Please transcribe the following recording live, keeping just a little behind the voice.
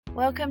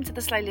Welcome to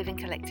the Slow Living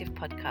Collective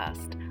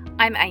podcast.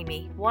 I'm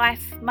Amy,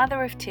 wife,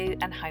 mother of two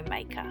and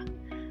homemaker.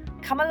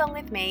 Come along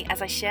with me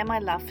as I share my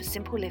love for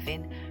simple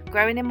living,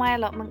 growing in my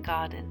allotment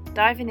garden,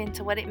 diving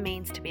into what it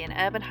means to be an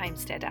urban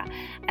homesteader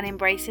and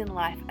embracing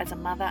life as a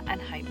mother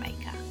and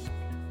homemaker.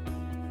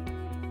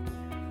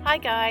 Hi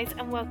guys,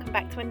 and welcome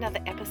back to another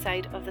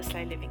episode of the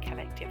Slow Living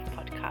Collective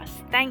podcast.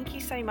 Thank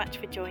you so much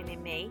for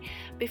joining me.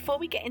 Before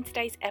we get into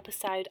today's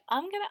episode,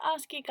 I'm going to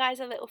ask you guys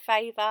a little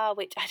favour,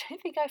 which I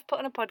don't think I've put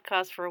on a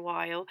podcast for a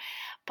while,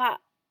 but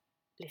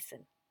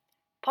listen.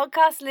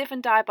 Podcasts live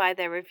and die by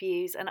their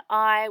reviews, and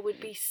I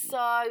would be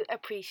so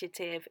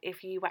appreciative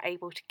if you were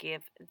able to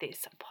give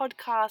this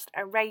podcast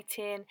a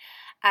rating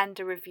and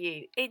a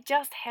review. It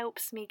just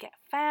helps me get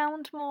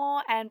found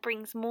more and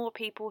brings more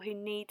people who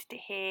need to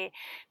hear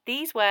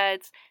these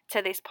words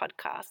to this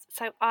podcast.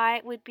 So I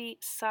would be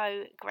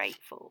so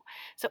grateful.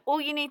 So all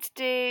you need to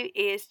do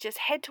is just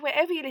head to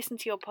wherever you listen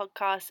to your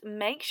podcast,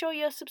 make sure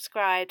you're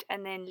subscribed,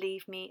 and then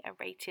leave me a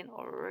rating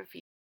or a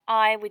review.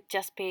 I would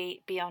just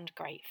be beyond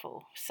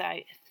grateful.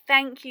 So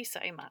thank you so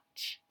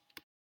much.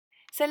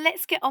 So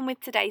let's get on with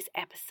today's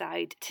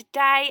episode.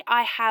 Today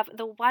I have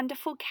the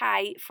wonderful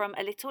Kay from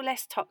A Little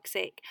Less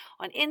Toxic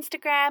on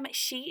Instagram.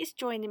 She is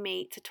joining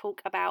me to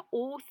talk about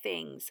all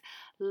things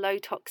low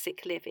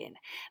toxic living.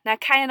 Now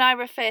Kay and I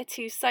refer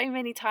to so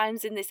many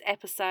times in this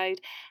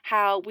episode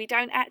how we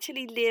don't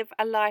actually live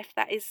a life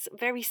that is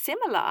very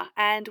similar,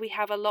 and we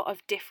have a lot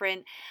of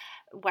different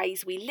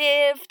ways we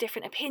live,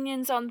 different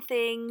opinions on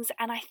things,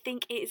 and I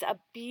think it is a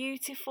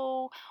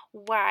beautiful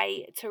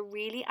way to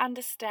really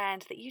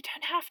understand that you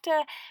don't have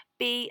to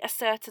be a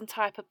certain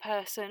type of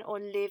person or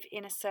live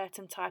in a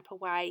certain type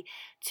of way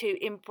to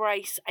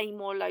embrace a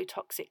more low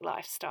toxic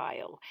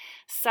lifestyle.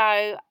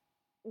 So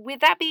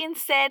with that being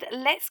said,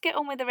 let's get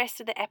on with the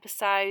rest of the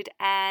episode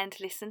and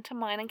listen to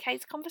mine and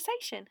Kate's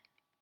conversation.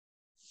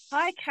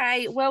 Hi,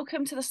 Kay.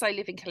 Welcome to the Slow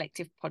Living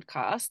Collective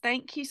podcast.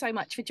 Thank you so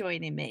much for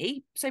joining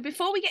me. So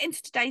before we get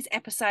into today's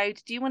episode,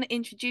 do you want to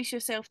introduce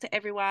yourself to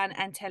everyone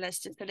and tell us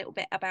just a little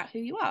bit about who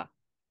you are?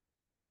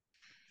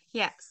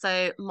 Yeah,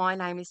 so my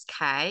name is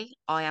Kay.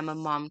 I am a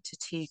mum to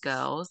two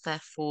girls. They're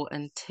 4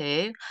 and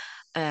 2.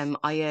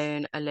 I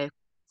own a local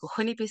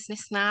honey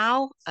business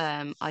now.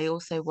 I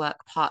also work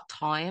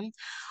part-time.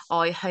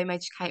 I home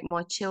educate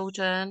my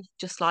children,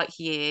 just like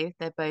you.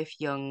 They're both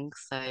young,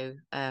 so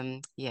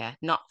yeah,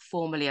 not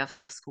formally of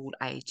school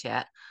age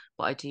yet,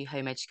 but I do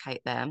home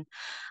educate them.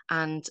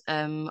 And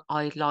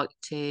I like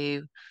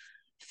to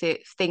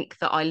think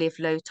that I live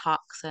low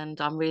tox,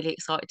 and I'm really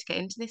excited to get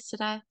into this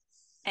today.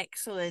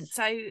 Excellent.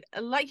 So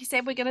like you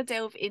said, we're going to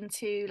delve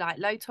into like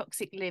low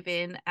toxic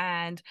living,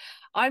 and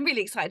I'm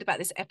really excited about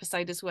this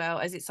episode as well,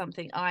 as it's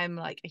something I'm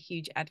like a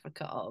huge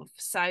advocate of.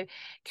 So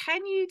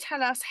can you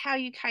tell us how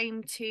you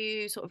came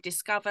to sort of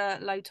discover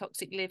low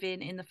toxic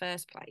living in the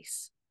first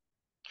place?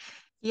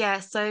 Yeah,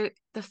 so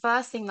the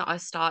first thing that I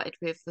started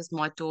with was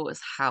my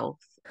daughter's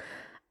health.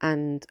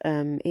 And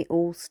it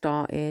all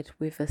started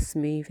with a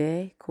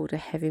smoothie called a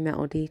heavy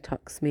metal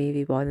detox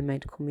smoothie by the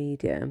medical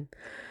medium.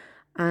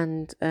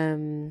 And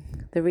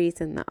the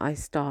reason that I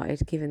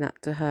started giving that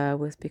to her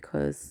was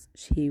because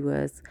she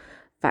was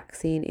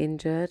vaccine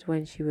injured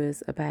when she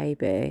was a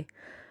baby.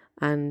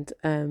 And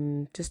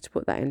just to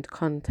put that into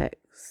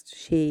context,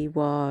 she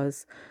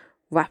was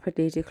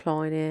rapidly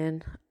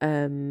declining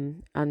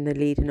on the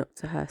leading up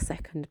to her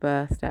second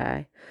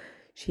birthday.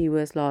 She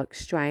was like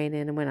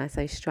straining, and when I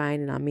say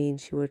straining, I mean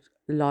she would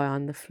lie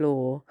on the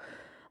floor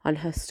on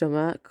her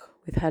stomach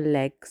with her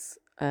legs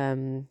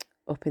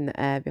up in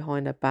the air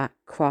behind her back,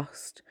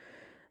 crossed,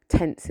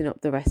 tensing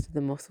up the rest of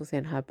the muscles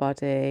in her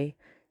body.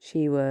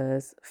 She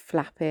was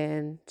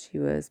flapping, she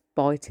was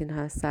biting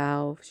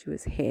herself, she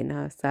was hitting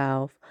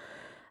herself,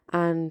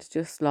 and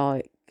just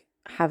like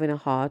having a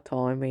hard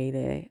time,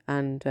 really.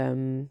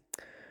 And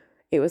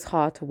it was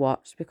hard to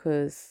watch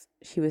because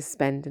she was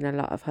spending a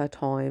lot of her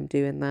time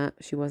doing that.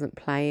 She wasn't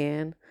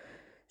playing,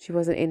 she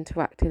wasn't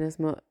interacting as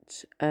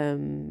much,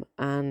 and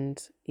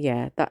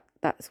yeah,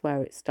 that's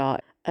where it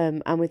started.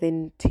 And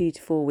within 2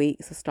 to 4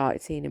 weeks I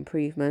started seeing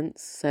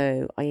improvements,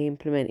 so I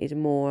implemented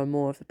more and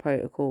more of the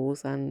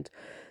protocols, and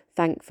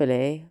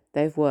thankfully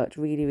they've worked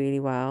really, really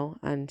well,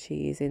 and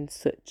she is in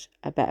such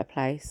a better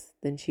place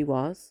than she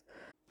was.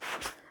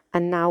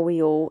 And now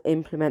we all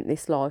implement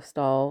this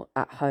lifestyle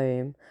at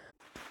home.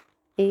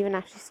 Even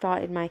after she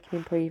started making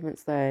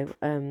improvements, though,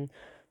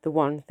 the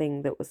one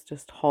thing that was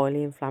just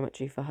highly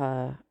inflammatory for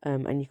her,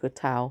 and you could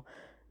tell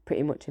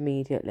pretty much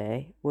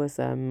immediately, was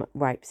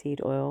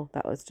rapeseed oil.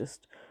 That was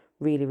just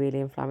really, really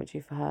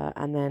inflammatory for her.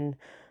 And then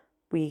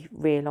we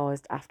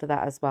realised after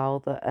that as well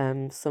that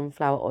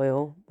sunflower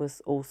oil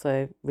was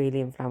also really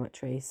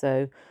inflammatory.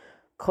 So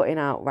cutting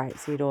out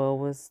rapeseed oil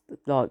was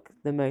like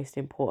the most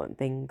important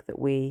thing that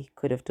we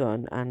could have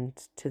done, and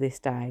to this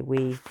day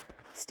we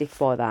stick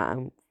by that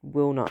and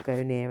will not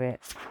go near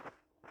it.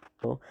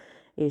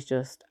 It's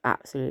just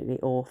absolutely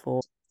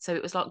awful. So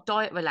it was like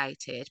diet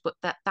related, but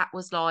that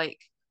was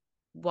like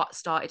what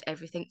started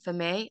everything for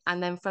me.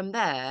 And then from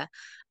there,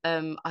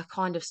 I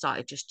kind of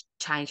started just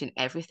changing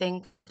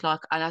everything.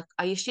 Like, and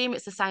I assume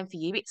it's the same for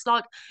you. It's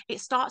like it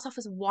starts off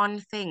as one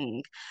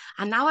thing,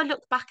 and now I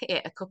look back at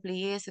it a couple of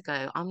years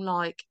ago, I'm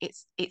like,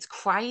 it's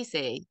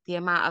crazy the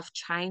amount of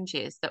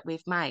changes that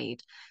we've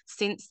made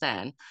since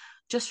then,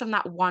 just from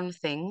that one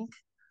thing.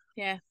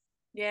 Yeah.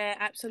 Yeah,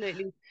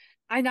 absolutely.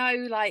 I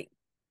know, like,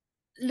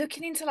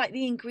 looking into like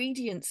the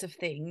ingredients of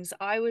things,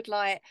 I would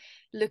like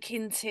look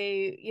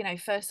into,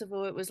 first of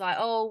all, it was like,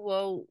 oh,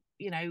 well,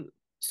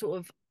 sort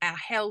of our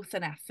health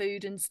and our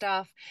food and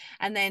stuff.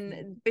 And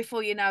then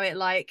before you know it,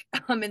 like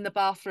I'm in the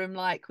bathroom,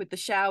 like with the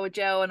shower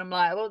gel, and I'm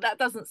like, well, that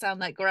doesn't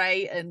sound that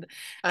great. Oh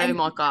And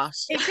my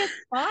gosh. it just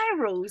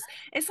spirals.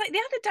 It's like the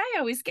other day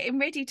I was getting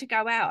ready to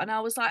go out and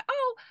I was like,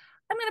 oh,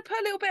 I'm going to put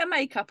a little bit of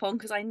makeup on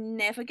because I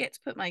never get to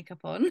put makeup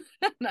on.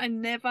 And I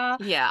never.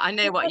 Yeah, I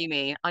know what you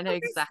mean. I know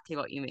exactly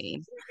what you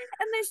mean.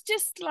 And there's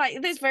just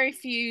like there's very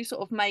few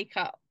sort of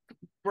makeup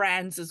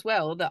brands as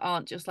well that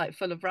aren't just like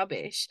full of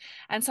rubbish.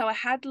 And so I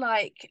had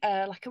like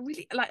a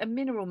really like a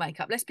mineral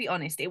makeup. Let's be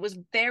honest, it was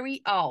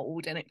very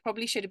old and it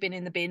probably should have been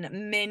in the bin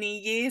many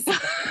years ago.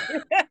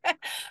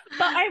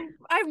 But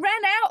I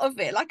ran out of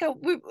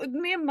it.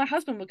 Me and my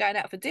husband were going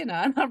out for dinner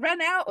and I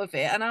ran out of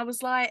it and I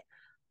was like,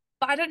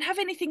 but I don't have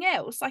anything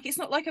else. Like it's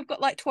not like I've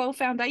got like 12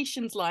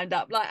 foundations lined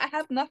up. Like I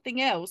have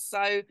nothing else.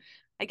 So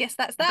I guess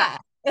that's That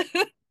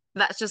that.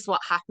 that's just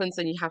what happens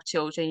when you have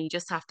children. You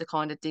just have to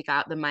kind of dig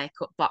out the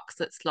makeup box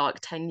that's like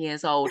 10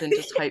 years old and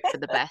just hope for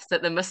the best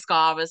that the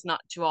mascara's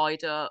not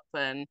dried up.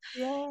 And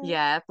Yeah.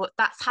 yeah, but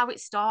that's how it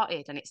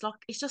started. And it's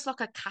just like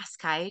a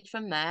cascade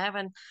from there.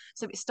 And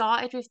so it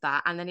started with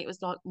that. And then it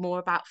was like more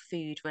about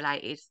food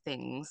related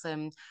things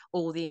and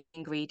all the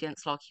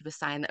ingredients, like you were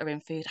saying, that are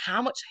in food.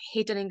 How much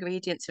hidden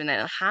ingredients are in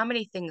there and how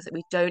many things that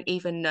we don't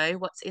even know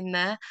what's in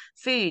there.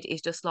 Food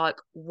is just like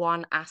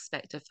one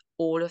aspect of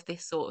all of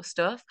this sort of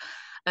stuff.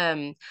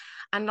 Um,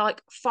 and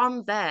like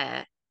from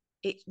there,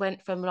 it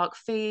went from like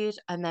food,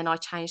 and then I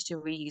changed to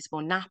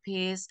reusable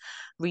nappies,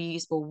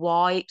 reusable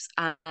wipes,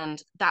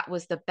 and that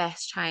was the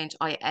best change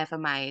I ever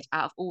made.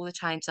 Out of all the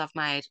changes I've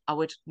made, I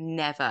would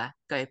never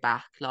go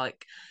back.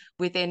 Like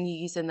within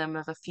using them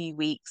of a few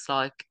weeks,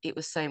 like it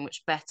was so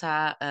much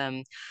better.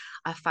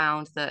 I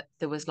found that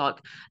there was like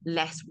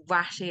less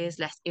rashes,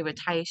 less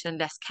irritation,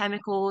 less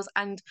chemicals,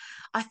 and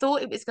I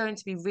thought it was going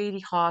to be really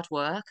hard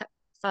work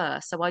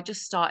first. So I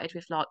just started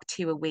with like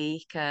two a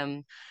week.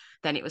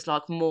 Then it was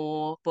like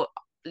more, but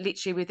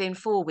literally within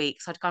 4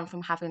 weeks, I'd gone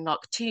from having like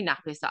two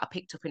nappies that I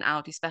picked up in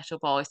Aldi special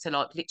buys to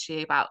like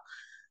literally about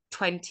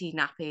 20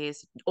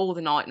 nappies, all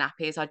the night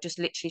nappies. I just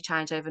literally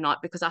changed overnight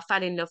because I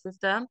fell in love with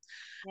them.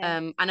 Yeah.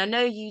 And I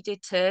know you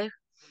did too.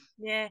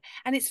 Yeah.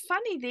 And it's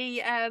funny,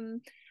 the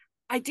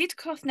I did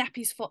cloth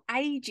nappies for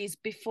ages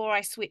before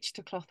I switched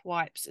to cloth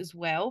wipes as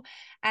well.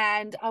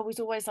 And I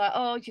was always like,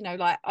 oh,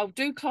 like I'll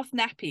do cloth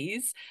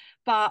nappies,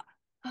 but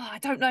I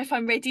don't know if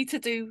I'm ready to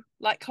do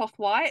like cloth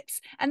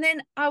wipes. And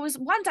then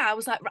one day I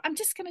was like, I'm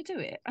just going to do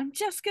it. I'm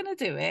just going to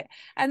do it.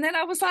 And then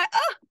I was like,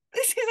 oh,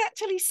 this is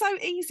actually so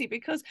easy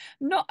because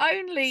not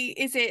only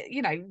is it,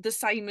 the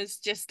same as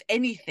just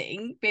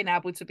anything being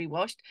able to be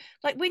washed,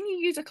 like when you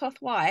use a cloth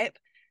wipe,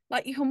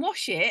 like you can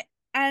wash it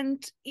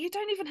and you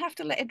don't even have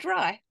to let it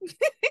dry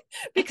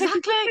because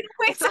you've Exactly, been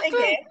wetting exactly.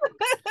 it.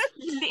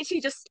 You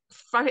literally just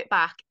throw it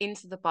back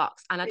into the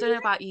box. And I don't know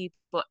about you,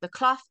 but the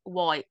cloth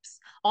wipes,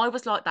 I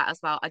was like that as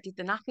well. I did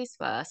the nappies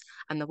first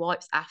and the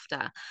wipes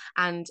after.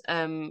 And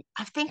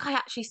I think I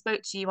actually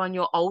spoke to you on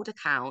your old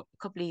account a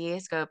couple of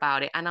years ago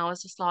about it. And I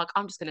was just like,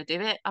 I'm just going to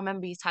do it. I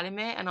remember you telling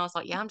me, and I was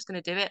like, yeah, I'm just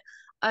going to do it.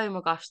 Oh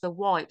my gosh, the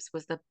wipes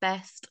was the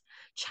best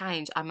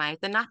change I made.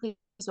 The nappies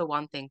were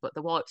one thing, but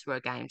the wipes were a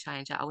game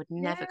changer. I would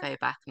never Yeah, go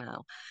back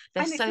now.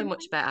 They're and it's so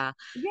much better.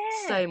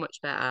 yeah, So much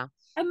better.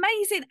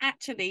 amazing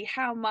actually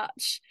how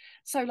much.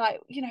 So like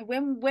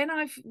when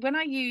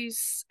I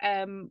use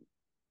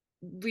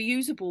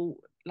reusable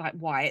like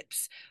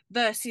wipes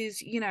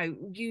versus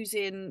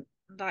using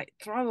like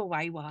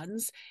throwaway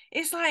ones,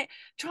 it's like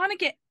trying to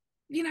get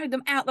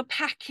them out the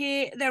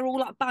packet. They're all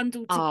like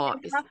bundled Oh,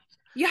 it's together.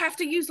 You have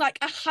to use like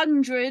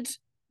 100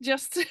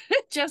 just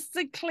just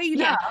to clean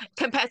yeah, up.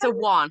 compared to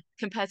one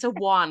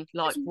It's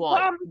like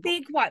wipe. one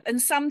big wipe,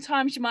 and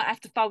sometimes you might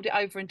have to fold it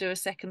over and do a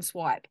second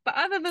swipe. But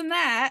other than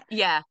that,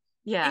 Yeah,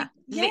 yeah.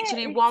 yeah,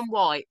 Literally it's one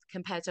wipe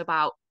compared to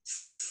about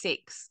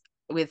six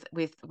with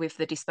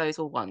the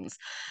disposal ones.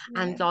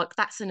 yeah, And like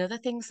that's another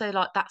thing. So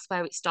like that's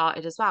where it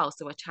started as well.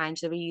 So I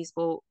changed the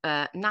reusable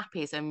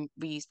nappies and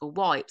reusable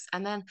wipes.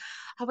 And then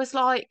it was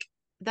like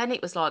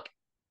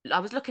I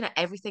was looking at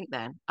everything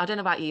then. I don't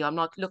know about you. I'm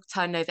like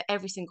turning over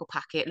every single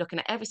packet, looking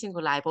at every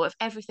single label of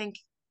everything,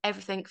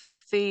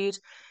 food,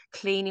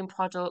 cleaning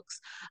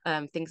products,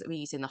 things that we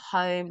use in the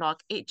home. Like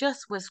it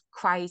just was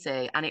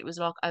crazy. And it was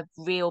like a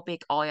real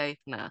big eye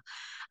opener.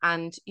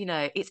 And,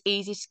 it's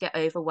easy to get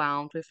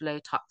overwhelmed with low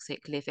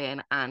toxic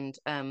living. And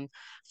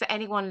for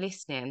anyone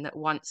listening that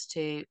wants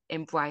to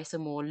embrace a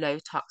more low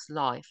tox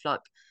life,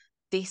 like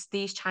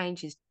these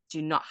changes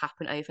do not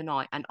happen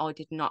overnight. And I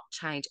did not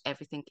change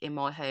everything in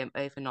my home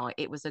overnight.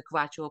 It was a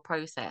gradual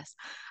process.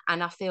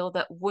 And I feel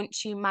that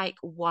once you make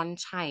one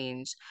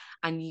change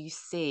and you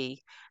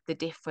see the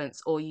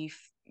difference, or you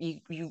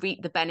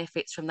reap the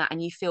benefits from that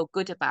and you feel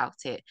good about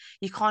it,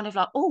 you kind of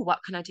like, oh,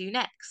 what can I do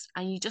next?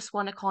 And you just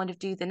want to kind of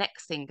do the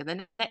next thing and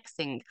the next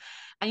thing.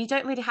 And you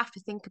don't really have to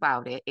think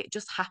about it. It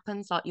just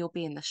happens. Like, you'll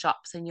be in the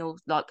shops and you'll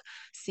like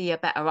see a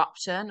better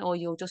option, or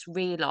you'll just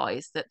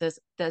realize that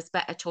there's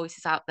better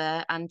choices out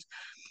there. And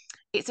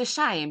it's a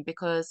shame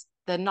because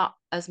they're not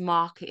as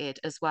marketed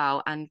as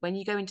well. And when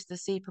you go into the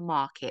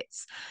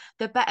supermarkets,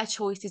 the better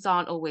choices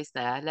aren't always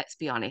there, let's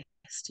be honest.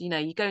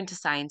 You go into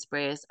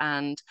Sainsbury's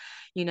and,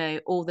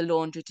 all the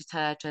laundry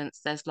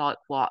detergents, there's like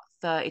what,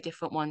 30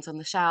 different ones on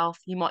the shelf.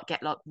 You might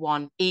get like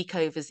one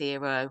Eco for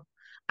Zero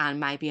and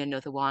maybe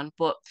another one.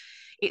 But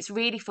it's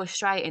really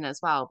frustrating as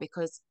well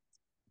because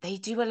they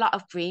do a lot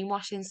of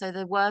greenwashing. So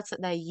the words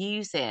that they're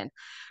using,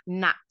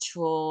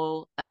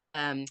 natural,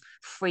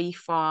 free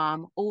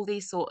from, all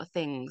these sort of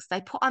things,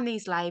 they put on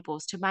these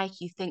labels to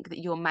make you think that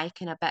you're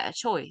making a better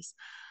choice.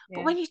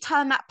 But Yeah. when you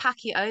turn that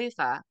packet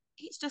over,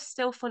 it's just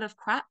still full of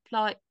crap.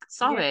 Like, Yeah.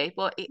 sorry,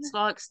 but it's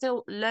like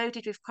still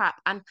loaded with crap.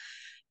 And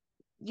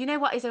you know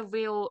what is a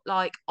real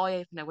like eye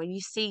opener when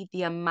you see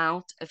the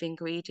amount of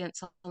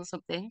ingredients on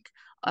something,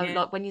 Yeah.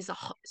 like when there's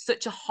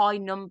such a high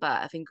number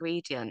of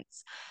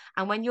ingredients,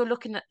 and when you're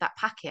looking at that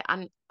packet,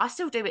 and I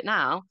still do it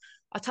now,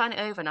 I turn it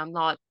over and I'm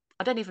like,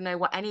 I don't even know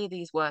what any of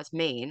these words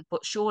mean,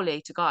 but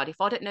surely to God, if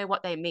I don't know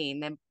what they mean,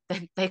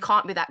 then they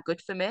can't be that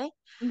good for me.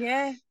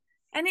 Yeah.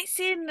 And it's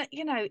in,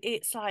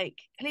 it's like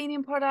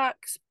cleaning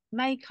products,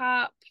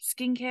 makeup,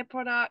 skincare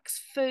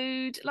products,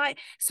 food. Like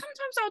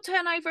sometimes I'll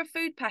turn over a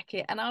food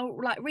packet and I'll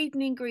like read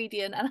an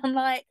ingredient and I'm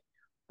like,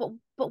 but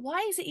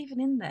why is it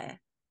even in there?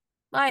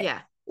 Like,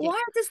 Yeah, yeah.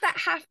 why does that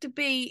have to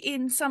be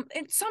it's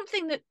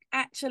something that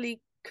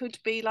actually could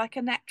be like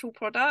a natural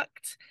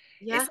product?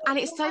 It's Yeah, like, and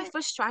it's so why?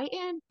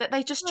 frustrating that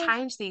they just Oh,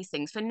 change these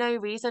things for no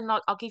reason.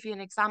 Like, I'll give you an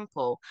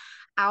example.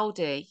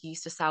 Aldi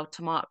used to sell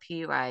tomato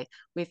puree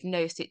with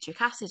no citric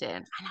acid in,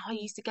 and I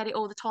used to get it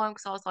all the time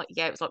because I was like,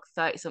 yeah, it was like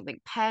 30 something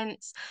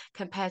pence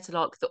compared to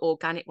like the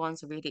organic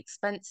ones are really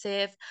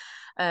expensive.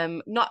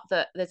 Not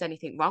that there's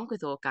anything wrong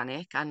with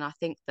organic, and I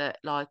think that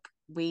like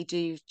we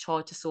do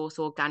try to source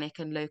organic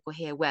and local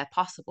here where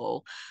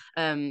possible.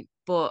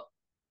 But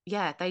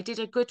yeah, they did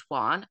a good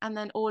one, and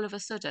then all of a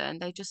sudden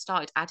they just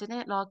started adding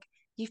it. Like,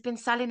 you've been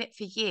selling it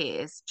for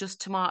years, just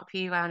tomato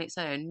puree on its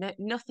own, no,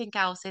 nothing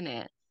else in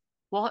it.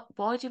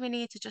 Why do we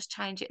need to just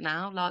change it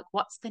now? Like,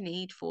 what's the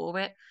need for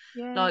it?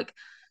 yeah. Like,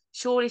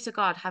 surely to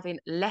God, having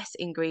less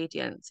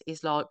ingredients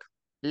is like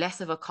less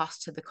of a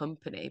cost to the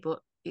company, but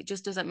it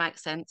just doesn't make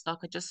sense. Like,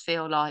 I just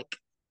feel like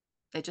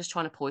they're just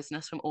trying to poison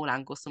us from all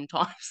angles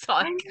sometimes.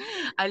 I Like,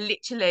 know. I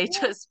literally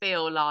Yeah. just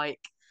feel like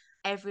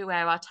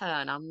everywhere I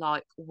turn, I'm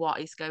like, what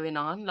is going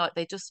on? Like,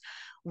 they just,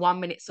 one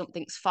minute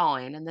something's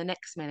fine, and the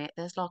next minute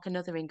there's like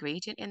another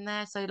ingredient in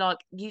there. So, like,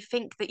 you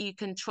think that you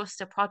can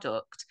trust a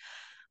product,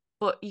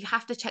 but you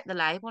have to check the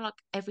label like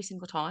every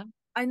single time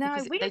I know.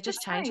 because We they had the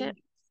just change it. same.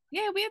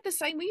 Yeah, we had the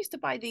same. We used to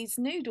buy these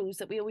noodles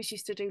that we always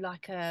used to do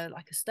like a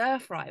stir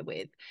fry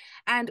with.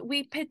 And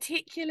we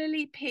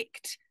particularly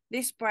picked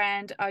this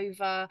brand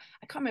over,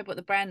 I can't remember what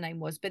the brand name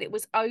was, but it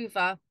was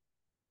over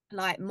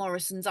like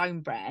Morrison's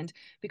own brand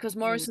because Mm.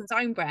 Morrison's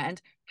own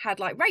brand had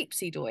like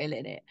rapeseed oil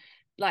in it,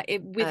 like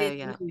it Oh, within the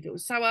yeah.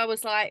 noodles. So I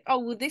was like, oh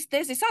well, there's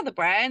this other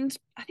brand.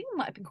 I think it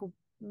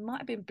might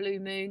have been Blue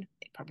Moon.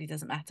 It probably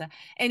doesn't matter.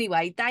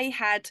 Anyway, they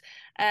had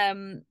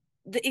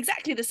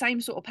exactly the same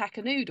sort of pack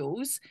of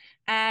noodles,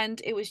 and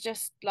it was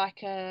just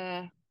like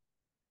a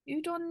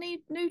udon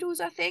noodles,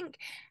 I think.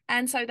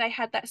 And so they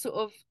had that sort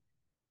of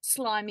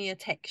slimier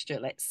texture,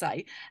 let's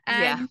say.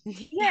 Yeah. And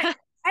yeah,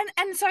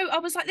 and so I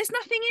was like, there's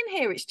nothing in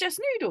here, it's just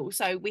noodles.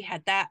 So we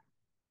had that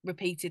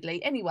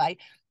repeatedly. Anyway,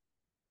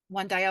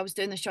 one day I was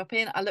doing the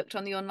shopping, I looked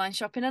on the online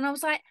shopping and I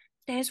was like,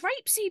 there's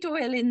rapeseed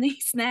oil in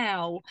these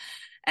now.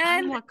 Oh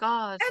And my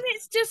God.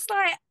 it's just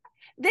like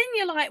then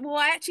you're like, well,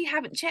 I actually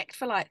haven't checked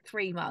for like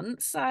 3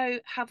 months. So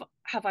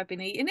have I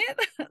been eating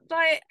it?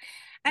 Like,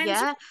 and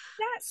Yeah.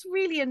 that's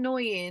really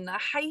annoying. I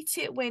hate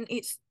it when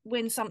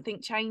when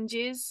something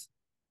changes.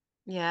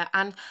 Yeah,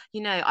 and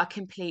I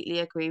completely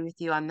agree with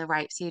you on the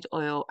rapeseed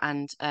oil,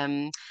 and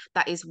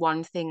that is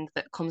one thing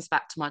that comes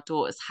back to my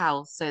daughter's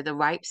health. So the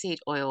rapeseed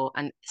oil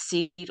and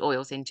seed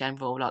oils in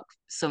general, like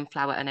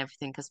sunflower and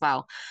everything as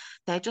well,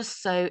 they're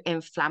just so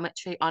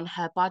inflammatory on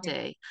her Yeah.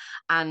 body.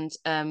 And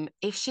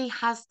if she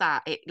has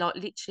that, it like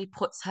literally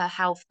puts her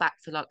health back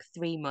for like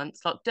 3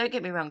 months. Like, don't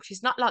get me wrong,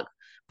 she's not like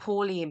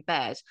poorly in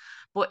bed,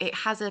 but it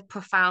has a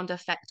profound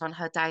effect on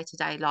her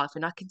day-to-day life,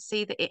 and I can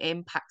see that it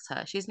impacts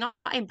her. She's not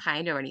in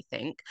pain or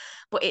anything,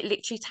 but it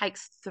literally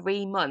takes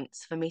 3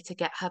 months for me to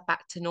get her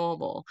back to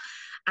normal.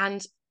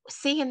 And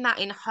seeing that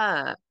in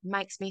her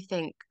makes me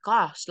think,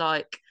 gosh,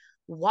 like,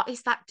 what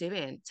is that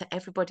doing to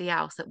everybody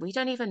else that we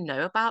don't even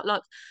know about?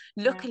 Like,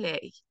 Yeah.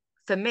 luckily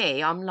for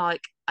me, I'm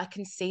like, I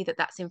can see that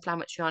that's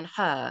inflammatory on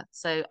her,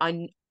 so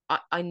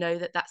I know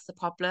that that's the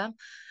problem.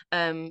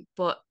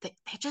 But they're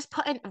just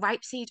putting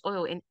rapeseed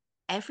oil in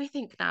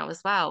everything now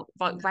as well,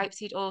 like Mm.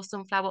 rapeseed oil,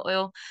 sunflower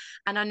oil.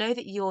 And I know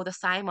that you're the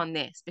same on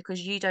this because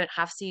you don't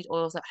have seed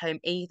oils at home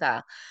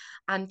either.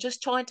 And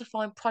just trying to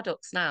find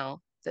products now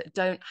that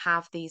don't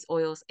have these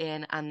oils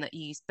in and that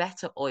use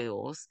better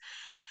oils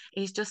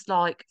is just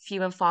like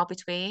few and far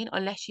between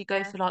unless you go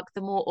Yeah, for like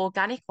the more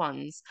organic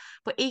ones.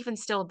 But even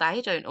still,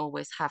 they don't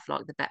always have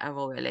like the better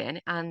oil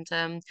in. And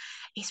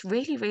it's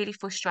really, really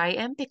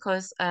frustrating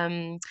because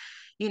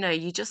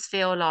you just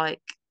feel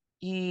like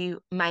you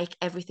make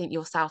everything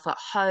yourself at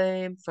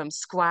home from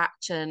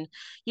scratch. And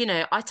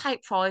I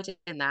take pride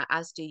in that,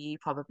 as do you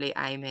probably,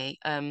 Amy.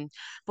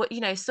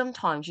 But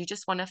sometimes you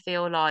just want to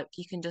feel like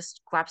you can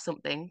just grab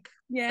something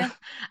yeah,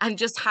 and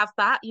just have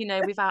that,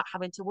 without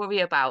having to worry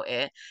about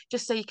it,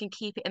 just so you can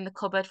keep it in the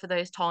cupboard for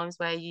those times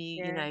where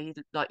yeah. you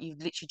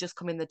literally just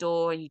come in the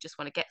door and you just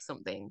want to get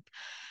something.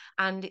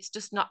 And it's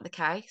just not the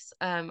case.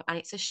 And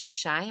it's a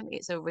shame.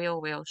 It's a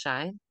real, real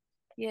shame.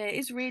 Yeah,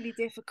 it's really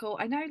difficult.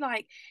 I know,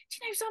 like, do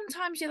you know,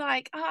 sometimes you're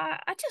like,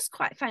 I just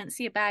quite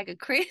fancy a bag of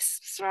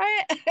crisps,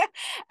 right?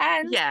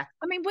 And Yeah.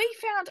 I mean, we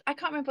found, I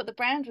can't remember what the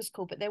brand was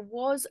called, but there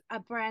was a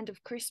brand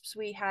of crisps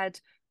we had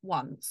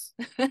once.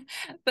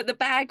 But the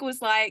bag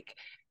was like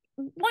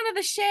one of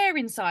the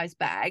sharing size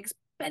bags,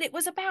 but it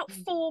was about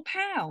Mm.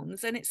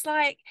 £4. And it's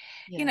like,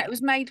 Yeah. it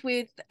was made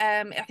with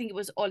I think it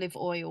was olive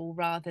oil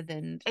rather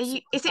than sort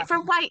of Is it like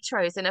from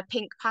Waitrose in a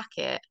pink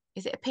packet?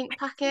 Is it a pink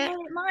packet? yeah,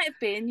 it might have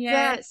been,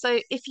 yeah. Yeah, so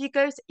if you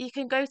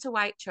can go to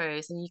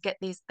Waitrose and you get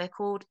these, they're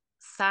called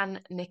San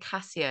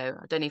Nicasio.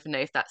 I don't even know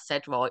if that's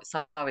said right.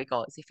 Sorry,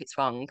 guys, if it's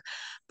wrong.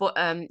 But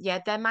yeah,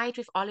 they're made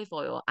with olive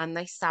oil and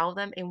they sell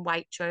them in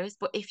Waitrose.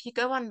 But if you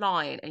go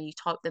online and you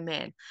type them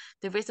in,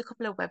 there is a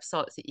couple of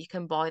websites that you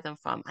can buy them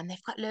from, and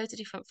they've got loads of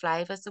different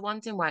flavors. The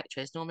ones in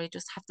Waitrose normally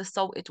just have the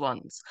salted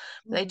ones,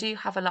 but they Mm, do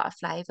have a lot of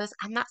flavors.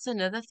 And that's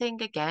another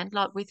thing again,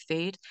 like with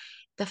food,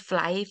 the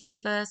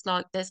flavors,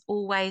 like there's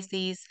always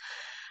these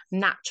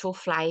natural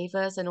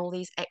flavors and all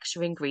these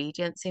extra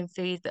ingredients in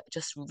food that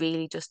just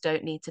really just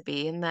don't need to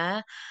be in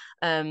there.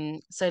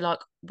 So like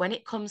when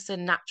it comes to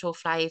natural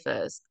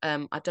flavors,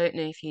 I don't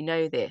know if you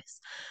know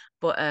this,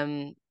 but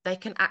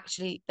they're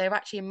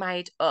actually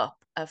made up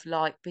of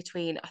like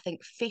between I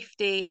think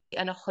 50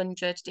 and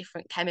 100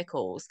 different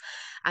chemicals.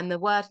 And the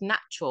word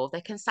natural,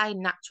 they can say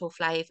natural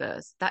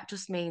flavors. That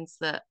just means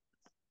that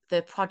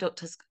the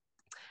product has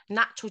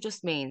natural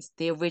just means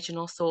the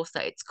original source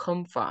that it's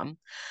come from,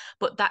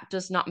 but that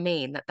does not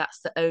mean that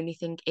that's the only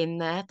thing in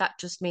there. That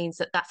just means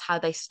that that's how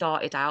they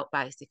started out,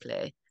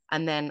 basically.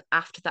 And then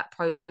after that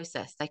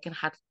process, they can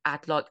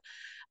add like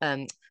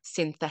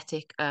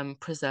synthetic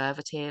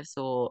preservatives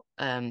or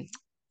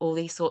all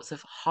these sorts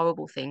of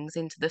horrible things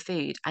into the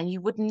food. And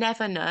you would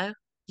never know.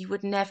 You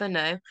would never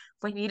know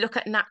when you look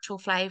at natural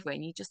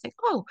flavoring. You just think,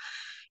 oh,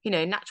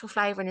 natural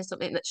flavoring is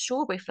something that's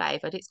strawberry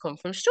flavored. It's come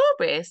from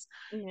strawberries,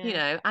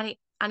 yeah. and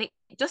it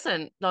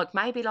doesn't, like,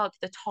 maybe like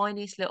the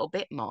tiniest little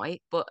bit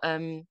might, but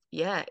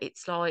yeah,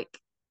 it's like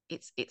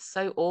it's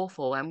so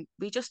awful, and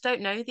we just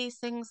don't know these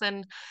things.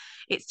 And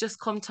it's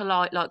just come to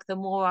light, like the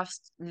more I've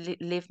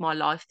lived my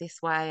life this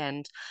way,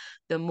 and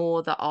the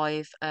more that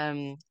I've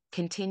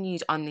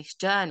continued on this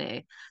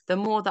journey, the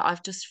more that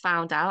I've just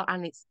found out,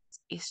 and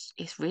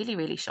it's really,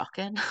 really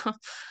shocking.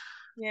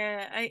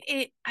 Yeah,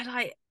 I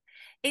like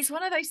it's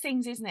one of those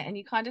things, isn't it? And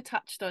you kind of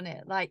touched on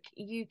it. Like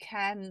you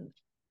can,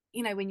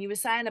 when you were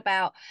saying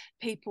about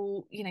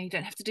people, you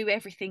don't have to do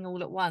everything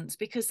all at once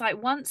because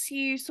like once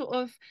you sort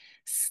of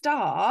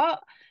start,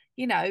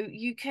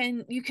 you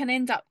can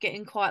end up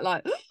getting quite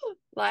like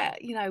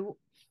like,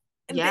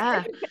 and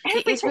Yeah,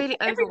 it is everything really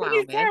everything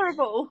is overwhelming.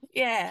 terrible.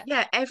 Yeah.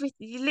 Yeah,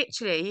 you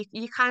literally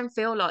you can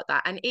feel like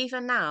that. And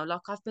even now,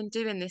 like I've been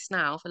doing this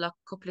now for like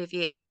a couple of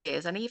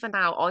years, and even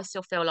now I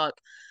still feel like,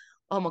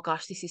 oh my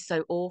gosh, this is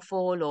so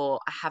awful, or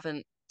I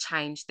haven't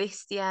changed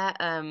this yet.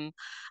 And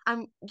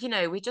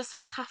we just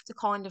have to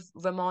kind of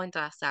remind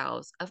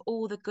ourselves of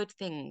all the good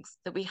things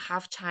that we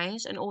have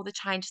changed and all the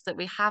changes that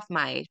we have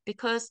made,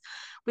 because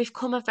we've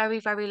come a very,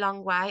 very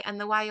long way. And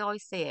the way I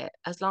see it,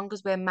 as long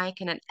as we're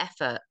making an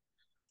effort,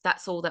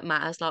 that's all that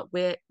matters. Like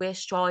we're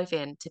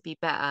striving to be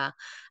better,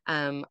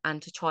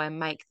 and to try and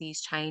make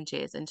these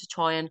changes and to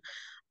try and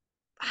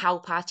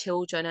help our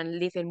children and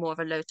live in more of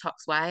a low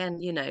tox way.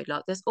 And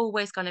like there's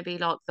always going to be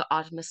like the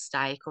odd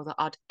mistake or the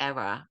odd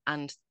error,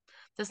 and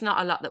there's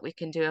not a lot that we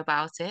can do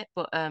about it.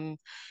 But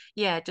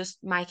yeah, just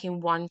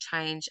making one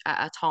change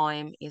at a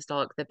time is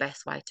like the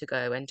best way to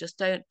go. And just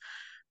don't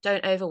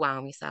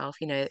overwhelm yourself.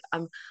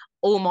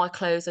 All my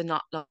clothes are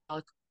not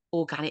like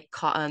organic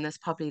cotton. There's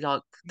probably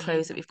like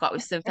clothes that we've got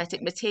with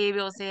synthetic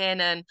materials in,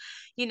 and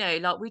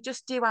like we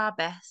just do our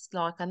best,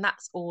 like, and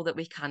that's all that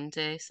we can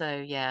do. So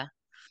yeah.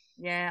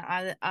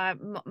 Yeah,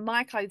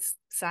 my clothes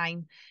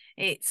same.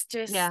 It's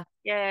just Yeah.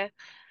 yeah,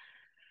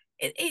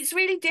 it's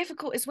really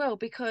difficult as well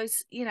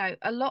because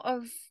a lot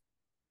of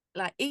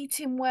like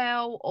eating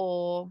well,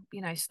 or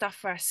stuff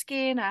for our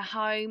skin, our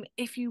home,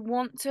 if you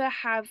want to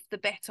have the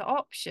better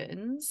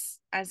options,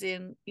 as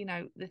in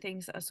the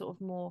things that are sort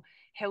of more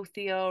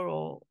healthier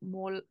or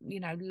more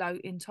low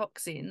in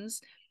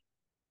toxins,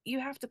 you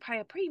have to pay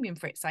a premium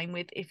for it. Same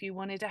with if you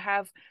wanted to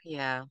have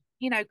Yeah.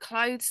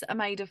 clothes that are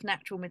made of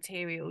natural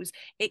materials,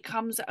 it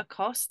comes at a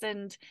cost,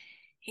 and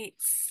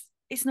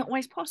it's not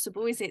always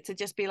possible, is it, to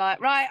just be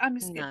like, right, I'm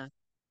just gonna No.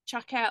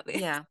 chuck out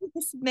this Yeah.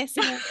 this messy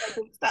wardrobe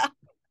and stuff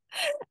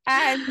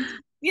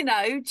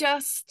and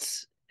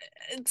just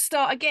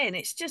start again.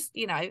 It's just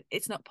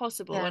it's not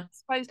possible. And Yeah. I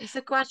suppose, It's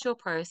a gradual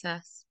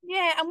process.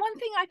 yeah, and one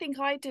thing I think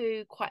I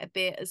do quite a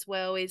bit as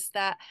well is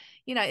that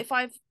if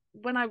I've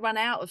when I run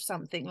out of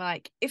something,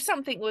 like if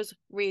something was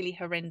really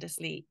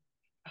horrendously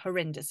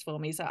horrendous for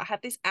me, so I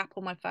have this app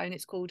on my phone,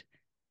 it's called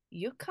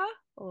Yuka,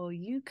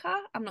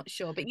 I'm not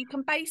sure, but you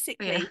can Yeah.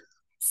 basically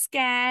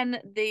scan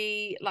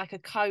the like a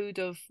code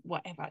of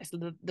whatever, it's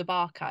the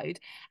barcode,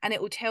 and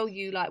it will tell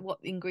you like what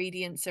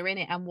ingredients are in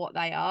it and what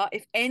they are.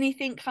 If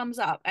anything comes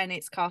up and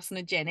it's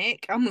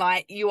carcinogenic, I'm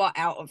like, you are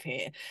out of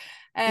here.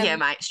 Yeah, um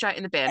mate, straight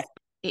in the bin.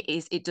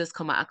 It does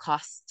come at a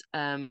cost.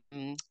 I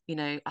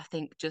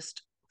think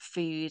just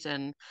food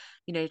and,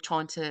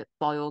 trying to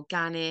buy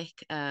organic,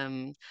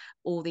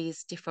 all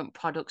these different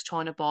products,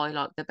 trying to buy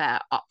like the better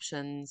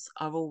options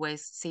are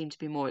always seem to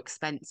be more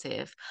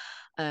expensive.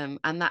 And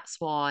that's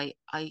why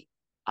I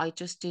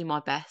just do my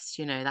best,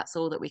 that's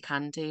all that we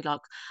can do.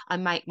 Like I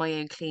make my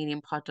own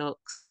cleaning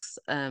products.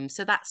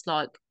 So that's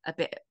like a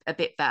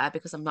bit better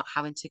because I'm not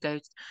having to go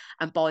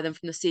and buy them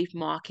from the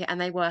supermarket,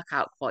 and they work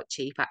out quite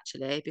cheap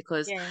actually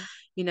because yeah,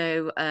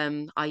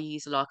 I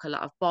use like a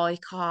lot of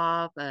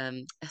bicarb,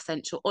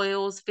 essential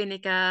oils,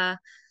 vinegar,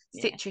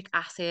 yeah, citric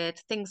acid,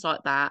 things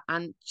like that,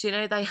 and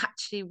they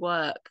actually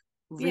work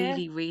yeah.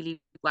 really,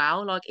 really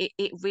well. Like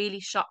it really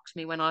shocked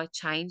me when I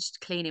changed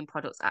cleaning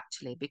products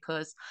actually,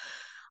 because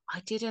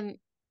I didn't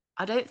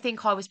I don't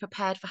think I was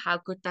prepared for how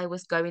good they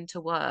was going to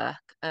work.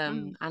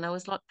 Mm. And I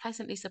was like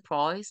pleasantly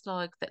surprised,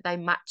 like that they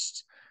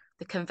matched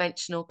the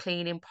conventional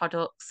cleaning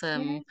products.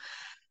 Yeah,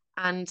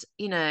 And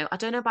I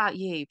don't know about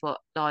you, but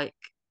like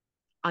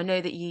I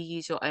know that you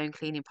use your own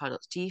cleaning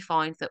products. Do you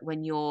find that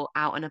when you're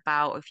out and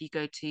about, or if you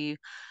go to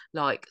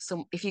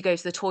if you go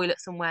to the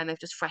toilet somewhere and they've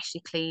just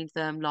freshly cleaned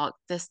them, like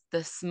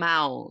the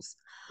smells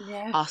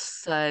yeah, are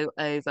so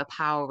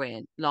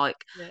overpowering. Like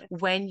yeah,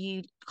 when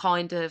you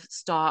kind of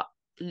start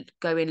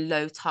going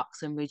low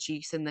tox and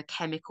reducing the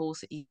chemicals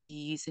that you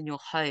use in your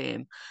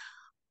home,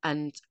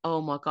 and oh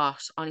my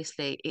gosh,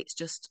 honestly, it's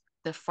just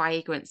the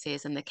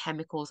fragrances and the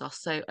chemicals are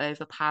so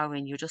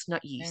overpowering. You're just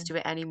not yeah. used to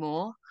it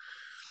anymore.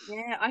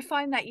 Yeah, I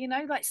find that,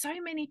 like so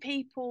many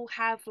people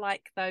have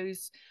like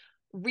those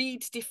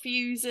reed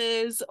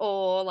diffusers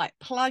or like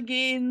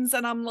plugins,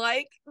 and I'm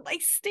like, they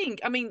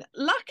stink. I mean,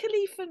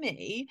 luckily for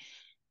me,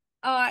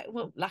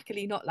 well,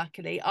 luckily, not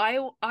luckily, I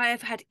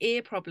have had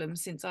ear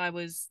problems since I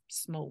was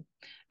small,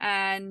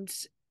 and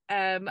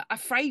a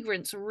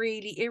fragrance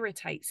really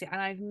irritates it,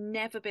 and I've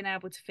never been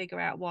able to figure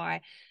out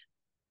why.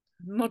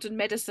 Modern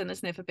medicine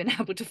has never been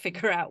able to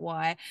figure out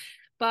why.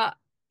 But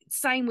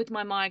same with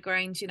my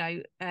migraines,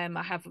 I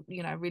have,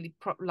 really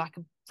like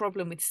a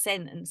problem with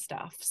scent and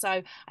stuff.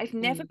 So I've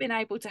never Mm, been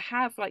able to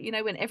have like,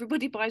 when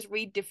everybody buys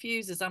reed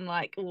diffusers, I'm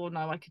like, oh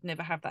no, I could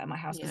never have that in my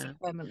house because yeah.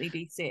 I'd permanently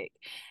be sick.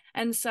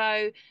 And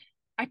so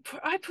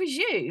I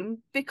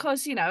presume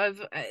because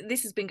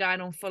this has been going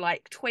on for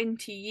like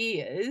 20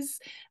 years,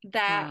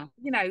 that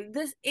Wow.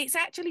 this it's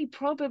actually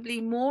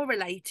probably more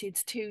related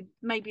to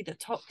maybe the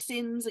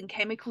toxins and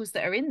chemicals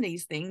that are in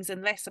these things,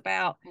 and less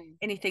about Mm.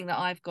 anything that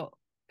I've got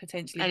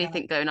potentially going.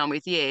 Anything going on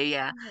with you?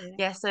 Yeah. Yeah.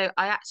 Yeah. So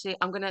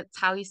I'm going to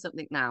tell you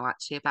something now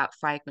actually about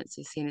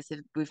fragrances, seeing as if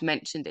we've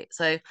mentioned it.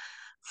 So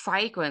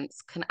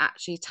fragrance can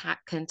actually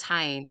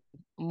contain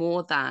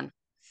more than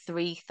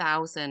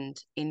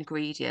 3,000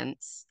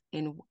 ingredients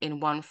in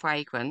one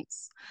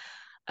fragrance.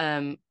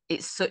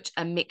 It's such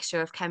a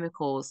mixture of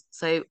chemicals.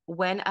 So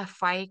when a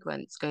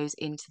fragrance goes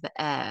into the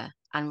air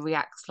and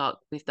reacts like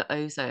with the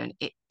ozone,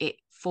 it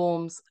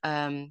forms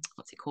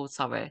what's it called?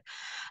 Sorry,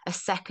 a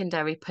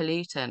secondary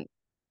pollutant,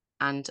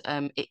 and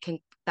it can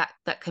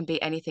that can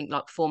be anything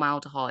like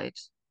formaldehyde.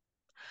 Oh,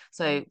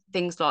 So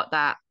things like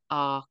that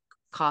are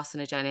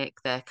carcinogenic,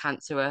 they're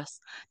cancerous,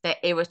 they're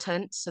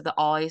irritants to the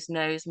eyes,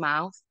 nose,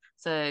 mouth.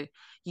 So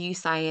you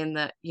saying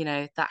that,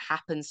 that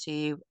happens to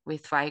you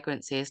with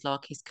fragrances,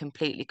 like is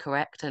completely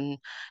correct. And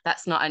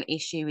that's not an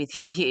issue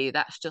with you.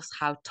 That's just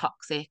how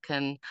toxic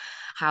and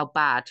how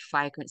bad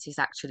fragrances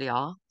actually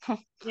are.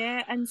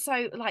 yeah, and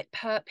so like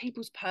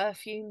people's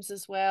perfumes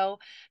as well.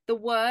 The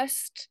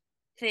worst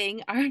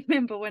thing I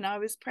remember when I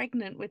was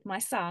pregnant with my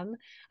son,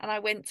 and I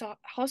went to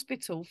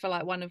hospital for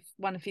like one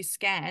of his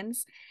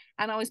scans,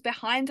 and I was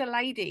behind a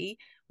lady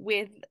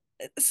with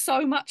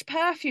so much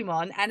perfume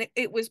on, and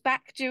it was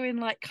back during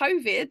like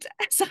COVID,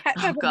 so I had to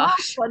Oh have a mask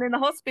gosh. on in the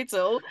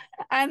hospital,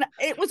 and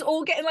it was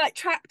all getting like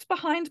trapped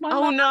behind my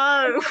Oh mouth, and no.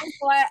 I was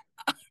like,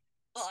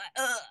 like,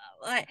 ugh,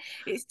 like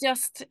it's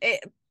just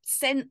it.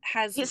 scent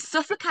has, It's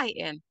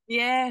suffocating.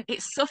 yeah,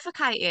 It's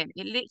suffocating.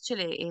 It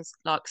literally is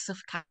like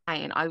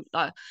suffocating. I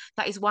like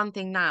that is one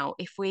thing now.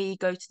 If we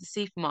go to the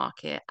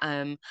supermarket,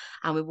 and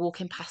we're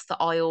walking past the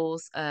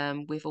aisles,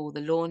 with all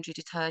the laundry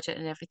detergent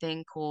and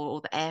everything, or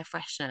all the air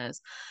fresheners,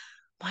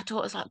 my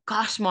daughter's like,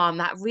 "Gosh, mom,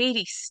 that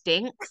really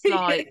stinks."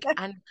 Like,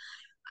 yeah,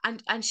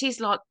 and she's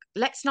like,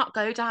 "Let's not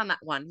go down that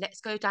one.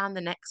 Let's go down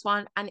the next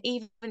one." And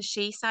even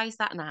she says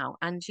that now.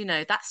 And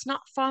that's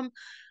not from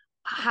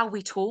how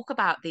we talk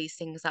about these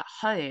things at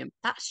home.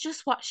 That's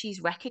just what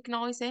she's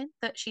recognizing,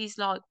 that she's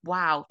like,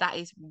 wow, that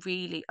is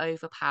really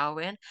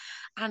overpowering.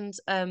 And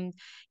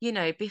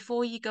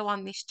before you go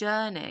on this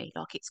journey,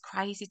 like, it's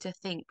crazy to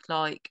think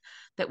like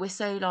that we're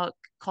so like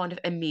kind of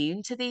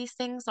immune to these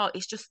things. Like,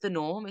 it's just the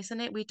norm,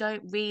 isn't it? We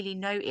don't really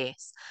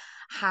notice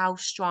how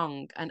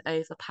strong and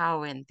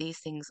overpowering these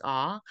things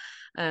are.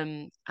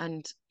 And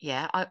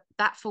yeah,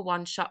 that for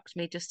one shocked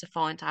me, just to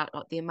find out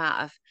like the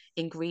amount of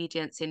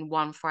ingredients in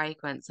one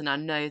fragrance. And I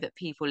know that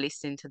people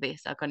listening to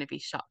this are going to be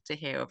shocked to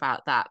hear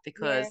about that, yeah.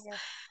 because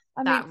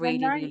I mean, that I really,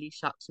 know really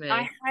shocked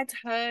I me. had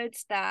heard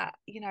that,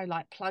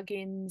 like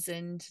plugins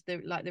and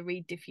the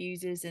reed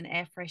diffusers and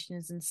air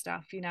fresheners and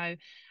stuff, are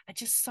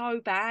just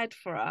so bad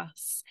for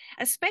us,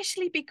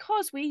 especially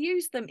because we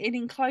use them in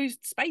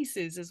enclosed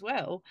spaces as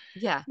well.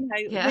 Yeah,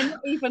 We're yeah. not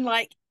even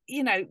like,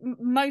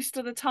 most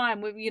of the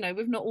time we've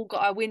not all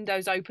got our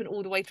windows open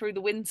all the way through the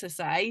winter,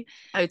 say.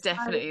 Oh, So,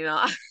 definitely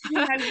not.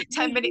 we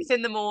 10 minutes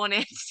in the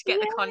morning to get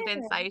the yeah.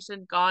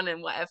 condensation gone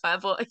and whatever.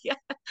 But yeah,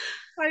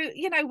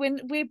 So,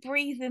 when we're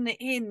breathing it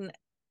in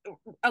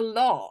a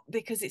lot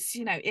because it's,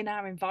 in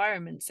our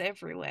environments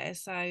everywhere.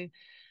 So,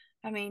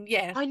 I mean,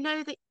 yeah, I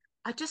know that.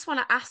 I just want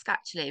to ask,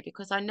 actually,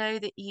 because I know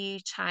that you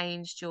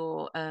changed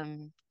your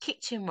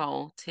kitchen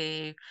roll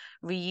to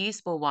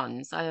reusable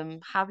ones.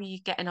 How are you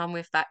getting on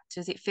with that?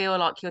 Does it feel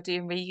like you're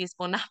doing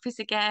reusable nappies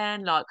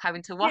again, like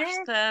having to wash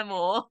yeah, them,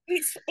 or?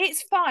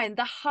 it's fine.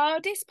 The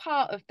hardest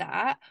part of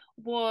that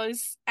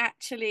was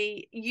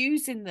actually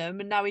using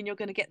them and knowing you're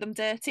going to get them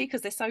dirty because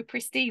they're so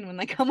pristine when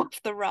they come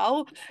off the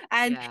roll.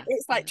 And Yeah,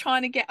 it's like yeah,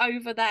 trying to get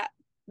over that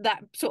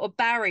sort of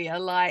barrier,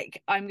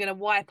 like I'm going to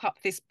wipe up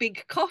this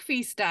big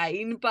coffee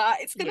stain, but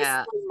it's going to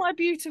yeah, stain my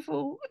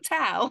beautiful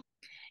towel.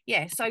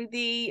 Yeah, so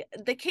the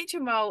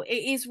kitchen roll, it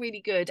is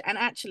really good. And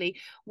actually,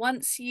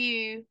 once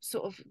you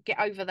sort of get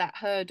over that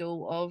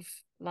hurdle of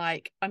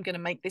like, I'm going to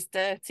make this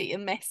dirty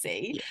and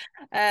messy,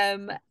 yeah,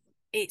 um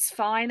it's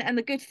fine. And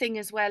the good thing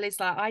as well is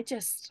like I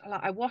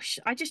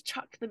just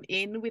chuck them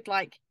in with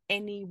like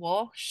any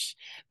wash,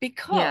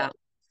 because yeah,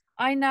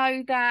 I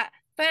know that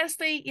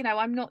firstly,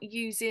 I'm not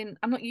using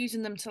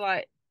them to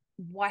like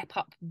wipe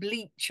up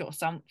bleach or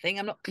something.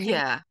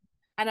 yeah,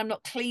 And I'm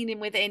not cleaning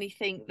with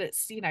anything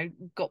that's,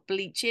 got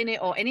bleach in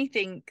it or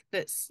anything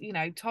that's,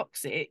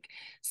 toxic.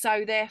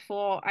 So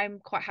therefore, I'm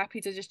quite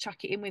happy to just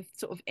chuck it in with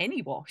sort of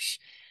any wash.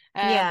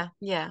 Um, yeah,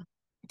 yeah.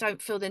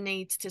 don't feel the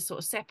need to sort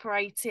of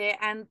separate it,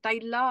 and they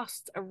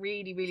last a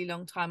really, really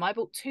long time. I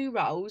bought two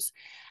rolls,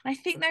 and I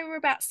think they were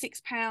about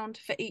 £6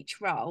 for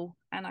each roll,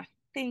 and I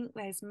think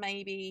there's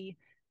maybe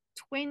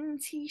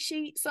 20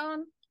 sheets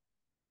on.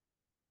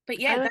 But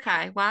yeah, Oh,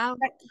 okay. Wow.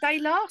 they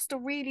last a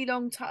really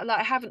long time. Like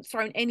I haven't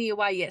thrown any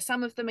away yet.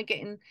 Some of them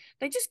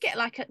they just get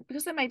like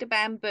because they're made of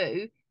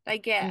bamboo, they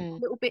get a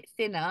Mm. little bit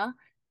thinner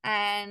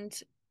and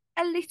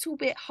a little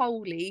bit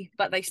holy,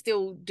 but they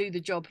still do the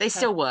job They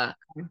still perfectly. work.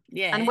 And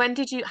Yeah.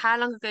 how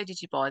long ago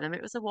did you buy them?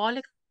 It was a while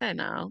ago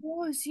now.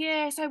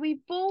 Yeah. So we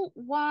bought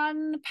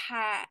one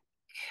pack,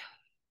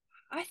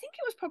 I think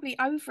it was probably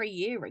over a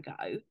year ago.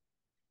 Oh,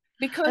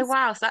 Because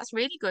wow. So that's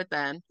really good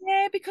then.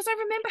 Yeah, because I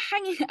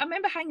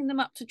remember hanging them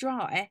up to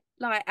dry,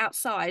 like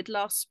outside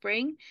last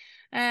spring.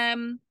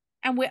 And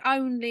we're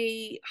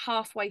only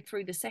halfway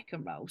through the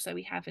second roll, so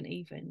we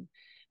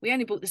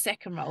only bought the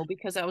second roll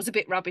because I was a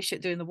bit rubbish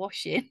at doing the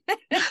washing.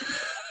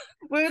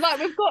 We were like,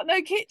 we've got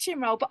no kitchen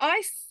roll, but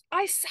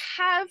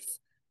have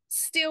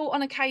still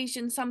on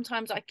occasion,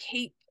 sometimes I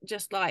keep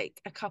just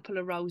like a couple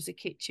of rolls of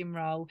kitchen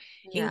roll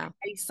in Yeah.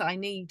 case I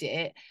need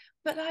it.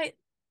 But like,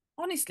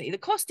 honestly, the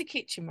cost of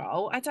kitchen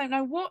roll, I don't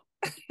know what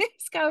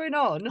is going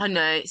on. I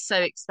know it's so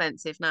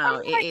expensive I'm now.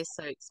 It like, is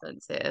so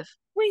expensive.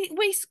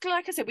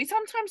 like I said, we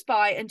sometimes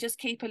buy and just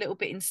keep a little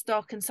bit in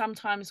stock, and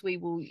sometimes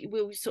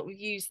we'll sort of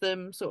use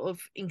them sort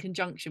of in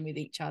conjunction with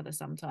each other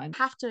sometimes.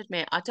 I have to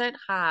admit, I don't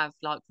have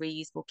like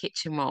reusable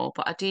kitchen roll,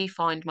 but I do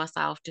find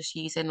myself just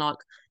using like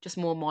just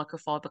more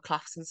microfiber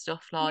cloths and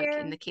stuff like in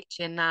Yeah, the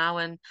kitchen now,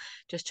 and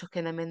just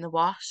chucking them in the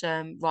wash,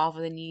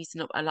 rather than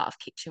using up a lot of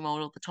kitchen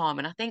roll all the time.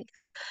 And I think,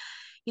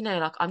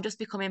 like, I'm just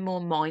becoming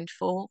more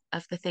mindful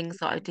of the things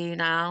that I yeah, do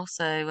now.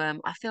 So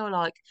I feel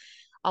like,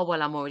 oh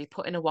well, I'm already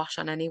putting a wash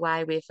on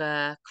anyway with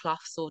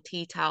cloths or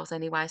tea towels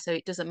anyway, so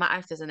it doesn't matter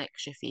if there's an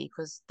extra fee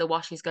because the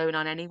wash is going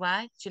on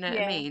anyway. Do you know what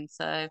I yeah. mean?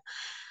 So,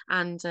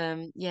 and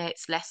yeah,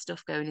 it's less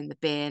stuff going in the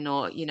bin,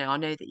 or I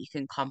know that you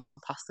can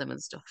compost them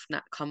and stuff.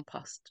 Not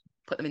compost.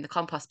 put them in the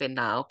compost bin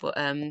now. But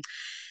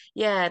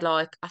yeah,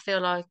 like I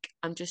feel like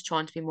I'm just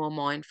trying to be more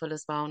mindful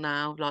as well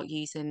now, like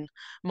using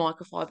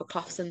microfiber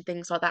cloths and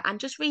things like that, and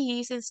just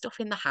reusing stuff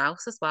in the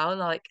house as well,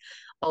 like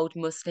old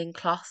muslin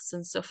cloths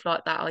and stuff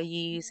like that I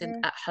use in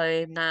Yeah. at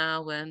home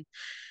now. And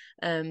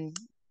um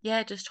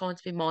yeah, just trying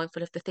to be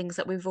mindful of the things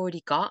that we've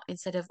already got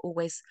instead of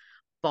always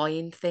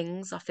buying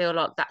things. I feel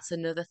like that's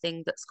another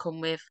thing that's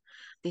come with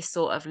this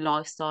sort of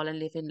lifestyle and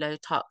living low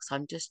tox.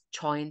 I'm just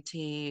trying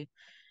to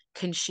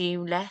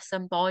consume less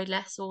and buy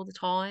less all the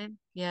time.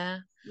 Yeah.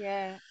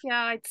 Yeah,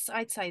 yeah,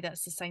 I'd say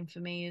that's the same for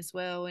me as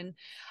well. And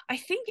I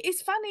think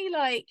it's funny,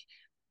 like,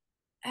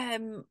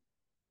 um,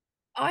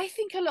 I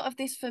think a lot of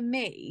this for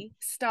me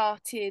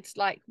started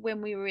like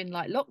when we were in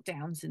like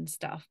lockdowns and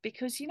stuff,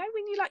 because you know,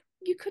 when you like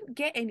you couldn't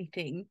get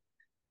anything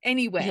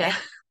anywhere Yeah.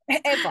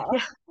 ever.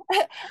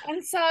 Yeah.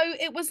 And so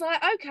it was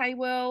like, okay,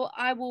 well,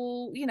 I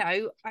will,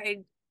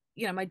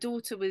 my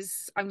daughter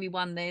was only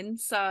one then,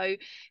 so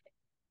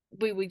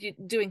we were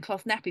doing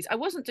cloth nappies. I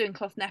wasn't doing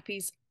cloth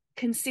nappies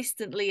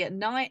consistently at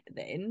night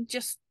then,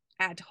 just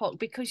ad hoc,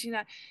 because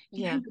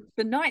Yeah.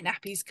 the night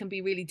nappies can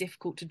be really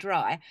difficult to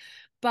dry.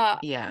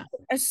 But Yeah.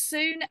 as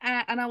soon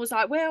as, and I was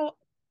like, well,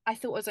 I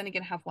thought I was only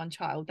going to have one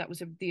child. That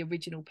was the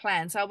original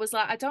plan. So I was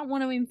like, I don't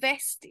want to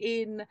invest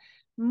in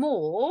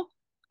more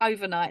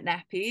overnight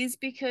nappies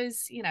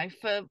because,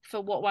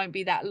 for what won't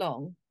be that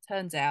long.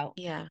 Turns out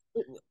Yeah.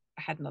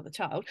 I had another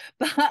child.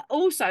 But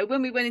also,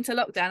 when we went into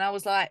lockdown, I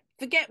was like,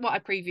 forget what I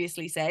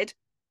previously said.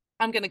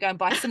 I'm going to go and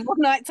buy some more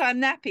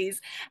nighttime nappies.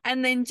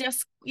 And then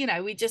just,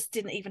 we just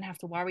didn't even have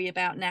to worry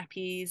about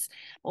nappies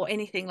or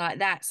anything like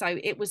that. So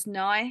it was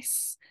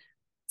nice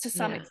to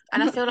some Yeah.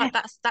 And I extent. feel like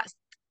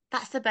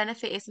that's the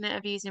benefit, isn't it,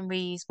 of using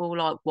reusable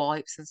like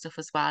wipes and stuff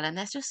as well. And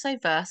they're just so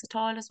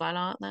versatile as well,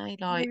 aren't they?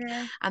 Like,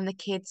 Yeah, and the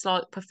kids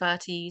like prefer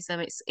to use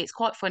them. It's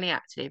quite funny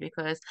actually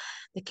because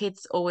the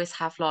kids always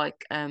have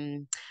like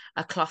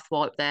a cloth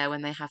wipe there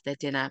when they have their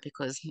dinner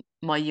because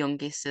my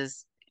youngest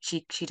is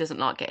she doesn't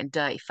like getting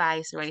dirty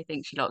face or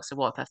anything. She likes to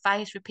wipe her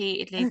face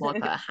repeatedly,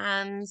 wipe her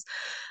hands.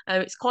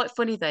 It's quite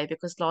funny though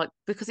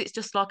because it's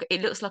just like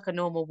it looks like a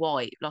normal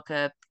wipe,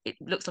 it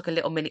looks like a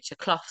little miniature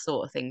cloth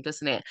sort of thing,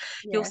 doesn't it?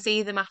 You'll yeah.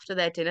 see them after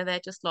their dinner, they're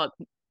just like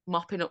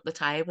mopping up the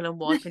table and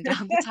wiping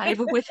down the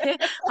table with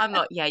it. I'm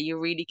like, yeah, you're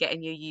really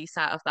getting your use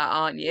out of that,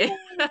 aren't you?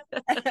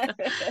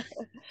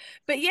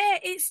 But yeah,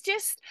 it's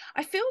just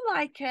I feel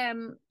like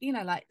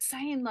like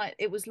saying like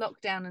it was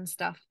lockdown and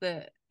stuff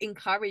that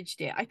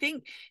encouraged it. I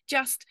think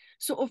just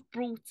sort of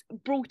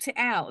brought it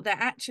out that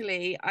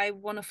actually I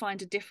want to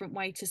find a different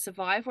way to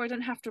survive where I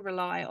don't have to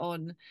rely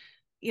on,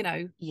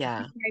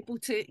 Yeah. being able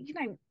to,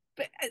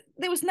 but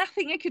there was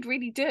nothing I could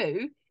really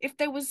do if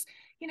there was,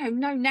 no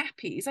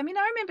nappies. I mean,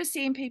 I remember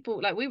seeing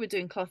people like we were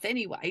doing cloth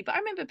anyway, but I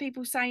remember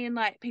people saying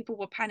like people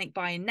were panic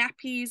buying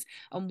nappies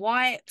and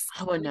wipes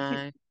Oh, I and they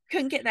know.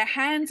 couldn't get their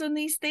hands on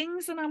these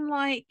things. And I'm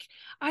like,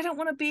 I don't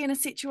want to be in a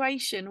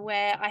situation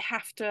where I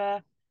have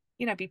to,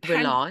 be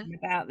Rely. panicking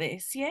about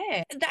this.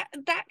 Yeah.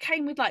 That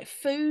came with like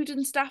food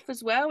and stuff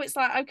as well. It's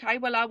like, okay,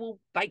 well, I will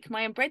bake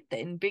my own bread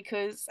then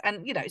because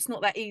and it's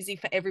not that easy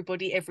for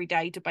everybody every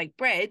day to bake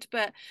bread,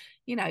 but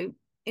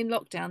in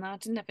lockdown I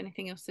didn't have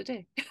anything else to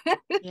do.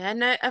 Yeah,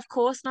 no, of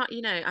course not,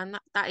 and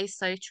that is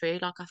so true.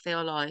 Like I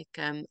feel like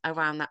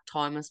around that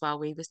time as well,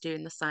 we was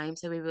doing the same.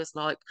 So we was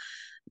like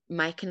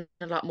making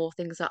a lot more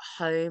things at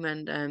home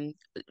and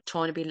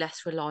trying to be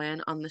less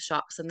reliant on the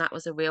shops. And that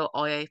was a real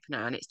eye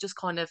opener. And it's just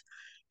kind of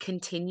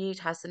continued,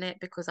 hasn't it?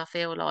 Because I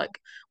feel like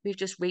we've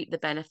just reaped the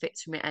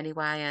benefits from it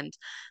anyway. And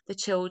the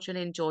children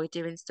enjoy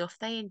doing stuff.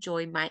 They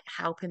enjoy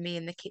helping me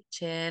in the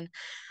kitchen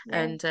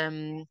Yeah.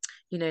 and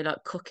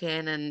like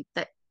cooking and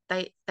that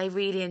they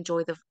really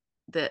enjoy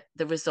the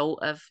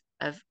result of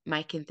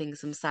making things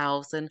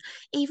themselves. And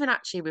even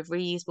actually with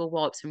reusable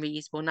wipes and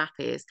reusable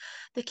nappies,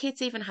 the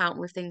kids even help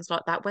with things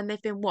like that when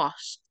they've been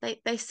washed.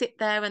 They sit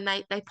there and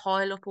they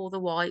pile up all the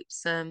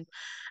wipes, and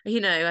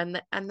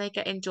they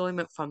get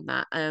enjoyment from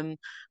that.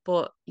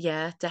 But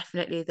yeah,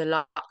 definitely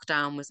the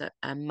lockdown was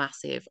a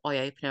massive eye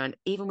opener, and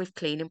even with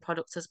cleaning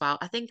products as well.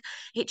 I think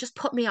it just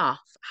put me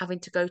off having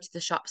to go to the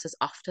shops as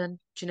often.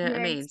 Do you know what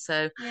I mean? Yes.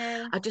 So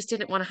Yeah. I just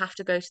didn't want to have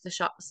to go to the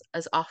shops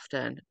as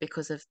often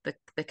because of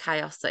the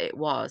chaos that it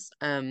was.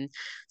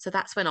 So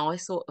that's when I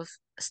sort of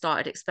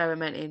started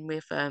experimenting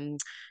with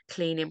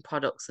cleaning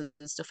products and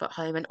stuff at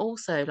home. And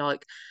also,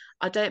 like,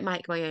 I don't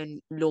make my own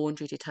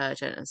laundry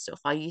detergent and stuff.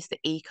 I use the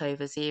Eco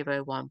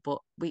Zero one, but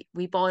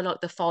we buy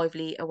like the 5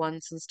 litre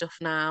ones and stuff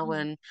now,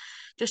 Mm. and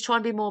just try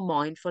and be more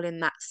mindful in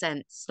that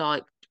sense.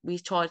 Like, we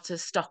try to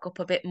stock up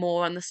a bit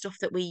more on the stuff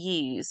that we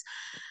use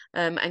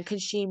and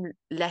consume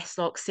less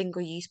like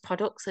single use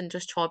products and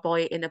just try buy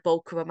it in a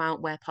bulk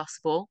amount where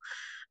possible.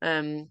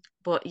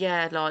 But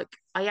yeah, like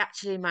I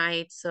actually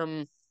made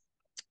some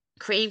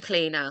cream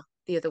cleaner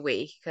the other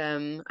week,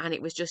 and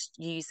it was just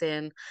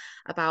using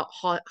about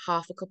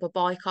half a cup of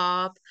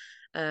bicarb,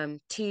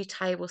 2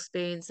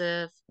 tablespoons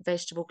of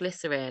vegetable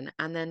glycerin,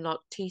 and then like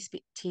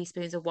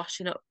teaspoons of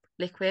washing up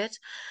liquid,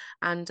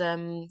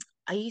 and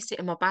I used it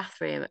in my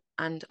bathroom,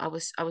 and I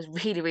was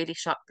really, really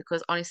shocked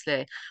because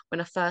honestly,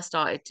 when I first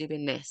started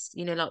doing this,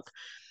 like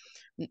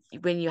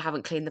when you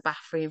haven't cleaned the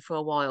bathroom for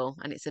a while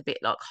and it's a bit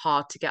like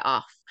hard to get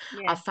off,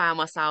 I Yeah, found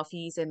myself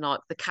using like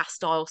the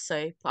cast iron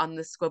soap on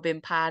the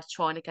scrubbing pad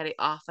trying to get it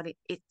off, and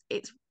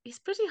it's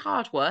pretty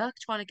hard work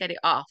trying to get it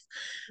off.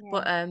 yeah.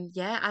 But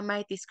yeah, I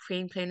made this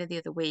cream cleaner the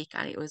other week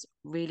and it was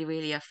really,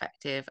 really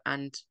effective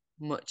and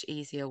much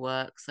easier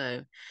work.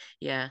 So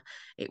yeah,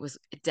 it was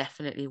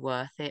definitely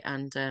worth it.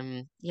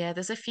 And yeah,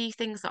 there's a few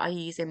things that I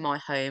use in my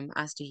home,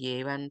 as do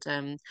you. And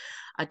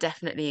I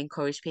definitely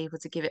encourage people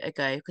to give it a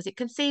go because it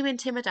can seem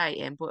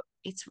intimidating, but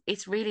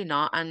it's really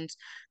not, and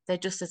they're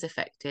just as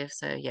effective.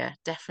 So yeah,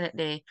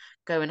 definitely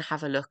go and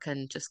have a look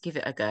and just give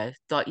it a go.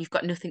 Like you've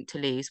got nothing to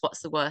lose.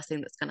 What's the worst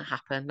thing that's going to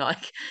happen?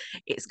 Like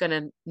it's going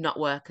to not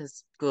work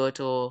as good,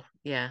 or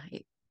yeah,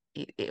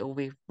 it'll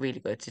be really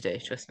good to do.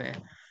 Trust me.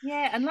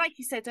 Yeah, and like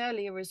you said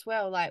earlier as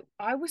well, like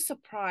I was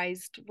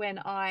surprised when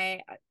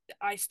I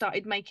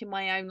started making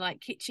my own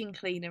like kitchen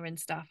cleaner and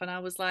stuff, and I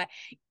was like,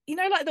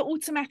 like the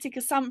automatic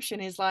assumption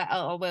is like,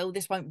 oh well,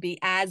 this won't be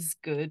as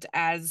good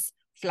as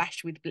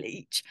Flash with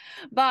bleach,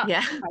 but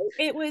Yeah,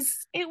 it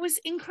was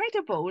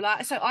incredible.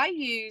 Like so, I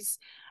use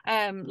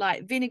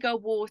like vinegar,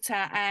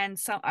 water, and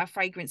some I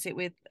fragrance it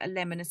with a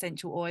lemon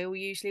essential oil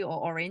usually or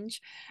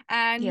orange,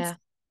 and yeah,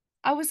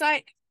 I was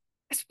like,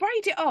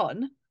 sprayed it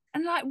on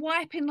and like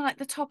wiping like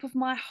the top of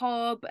my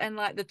hob and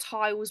like the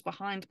tiles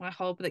behind my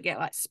hob that get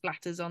like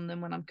splatters on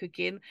them when I'm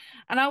cooking.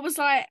 And I was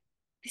like,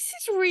 this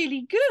is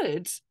really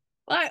good.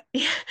 Like,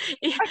 yeah.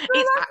 I feel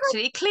It's like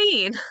actually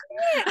clean.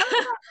 yeah,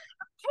 I'm like,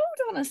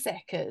 hold on a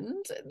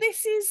second.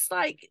 This is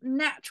like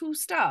natural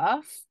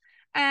stuff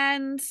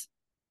and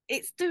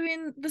it's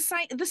doing the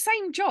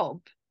same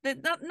job. That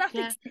Yeah,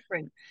 nothing's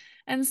different.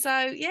 And so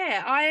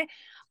yeah,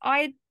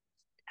 I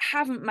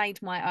haven't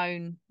made my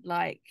own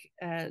like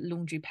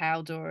laundry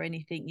powder or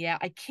anything yet.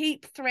 I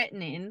keep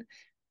threatening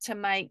to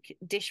make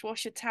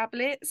dishwasher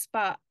tablets,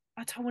 but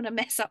I don't want to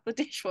mess up the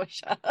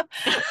dishwasher.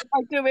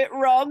 I do it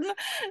wrong.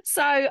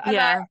 So, and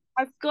yeah.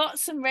 I've got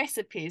some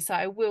recipes, so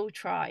I will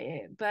try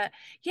it. But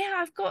yeah,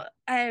 I've got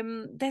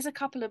there's a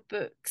couple of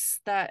books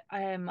that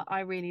I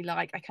really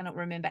like. I cannot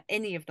remember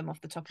any of them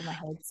off the top of my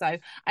head. So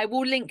I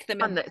will link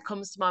them One in. that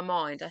comes to my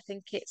mind. I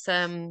think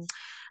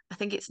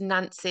it's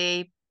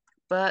Nancy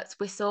Bert's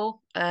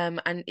Whistle.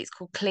 And it's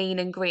called Clean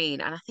and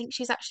Green. And I think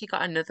she's actually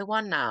got another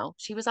one now.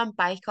 She was on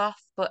Bake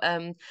Off, but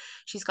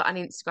she's got an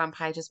Instagram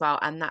page as well,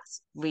 and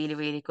that's really,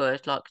 really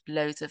good. Like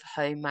loads of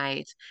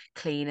homemade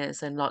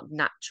cleaners and like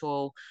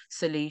natural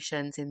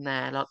solutions in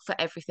there, like for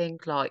everything,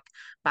 like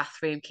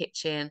bathroom,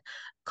 kitchen,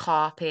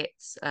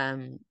 carpets,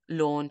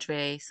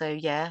 laundry. So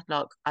yeah,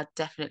 like I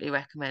definitely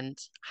recommend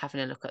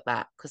having a look at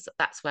that because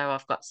that's where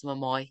I've got some of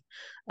my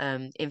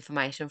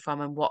information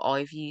from and what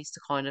I've used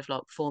to kind of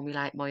like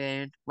formulate my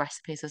own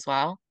recipes as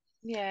well.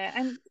 Yeah,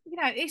 and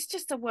it's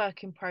just a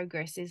work in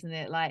progress, isn't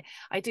it? Like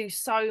I do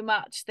so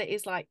much that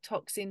is like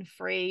toxin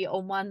free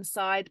on one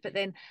side, but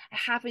then I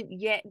haven't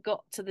yet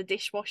got to the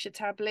dishwasher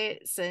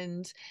tablets,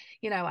 and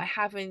I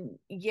haven't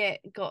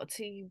yet got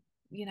to,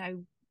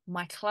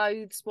 my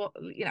clothes. What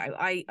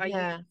I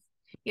use,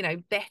 Yeah,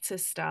 better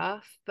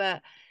stuff,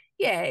 but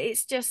yeah,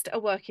 it's just a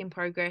work in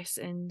progress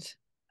and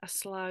a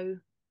slow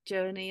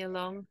journey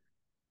along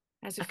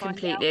as we I find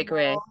completely out more.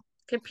 agree.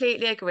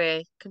 Completely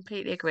agree.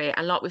 Completely agree.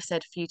 And like we've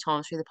said a few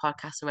times through the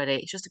podcast already,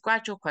 it's just a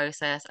gradual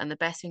process. And the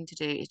best thing to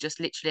do is just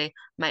literally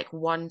make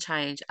one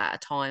change at a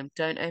time.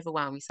 Don't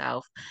overwhelm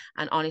yourself.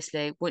 And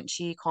honestly, once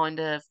you kind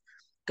of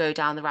go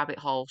down the rabbit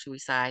hole, shall we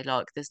say,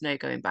 like there's no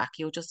going back.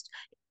 You'll just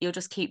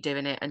keep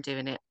doing it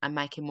and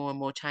making more and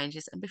more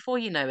changes. And before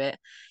you know it,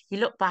 you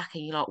look back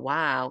and you're like,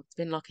 wow, it's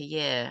been like a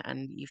year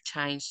and you've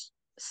changed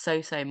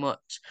so, so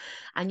much.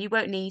 And you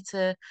won't need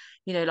to,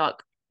 like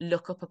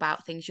look up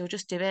about things. You'll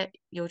just do it.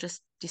 You'll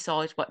just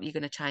decide what you're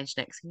going to change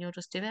next and you'll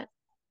just do it.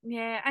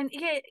 Yeah, and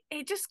yeah,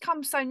 it just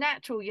comes so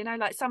natural,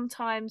 like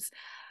sometimes,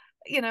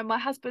 my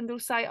husband will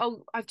say,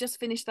 "Oh, I've just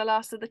finished the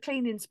last of the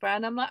cleaning spray,"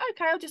 and I'm like,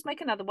 "Okay, I'll just make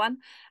another one."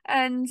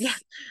 And Yeah,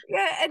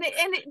 yeah,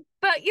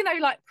 but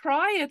like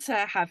prior to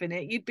having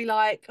it, you'd be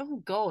like, "Oh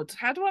God,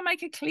 how do I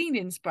make a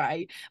cleaning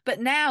spray?" But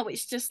now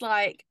it's just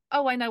like,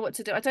 "Oh, I know what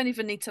to do. I don't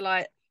even need to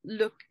like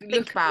think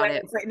look at about where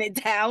it. I've written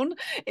it down.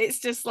 It's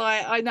just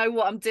like I know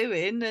what I'm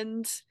doing,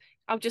 and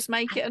I'll just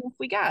make it, and off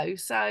we go."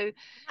 So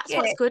That's yeah,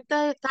 what's good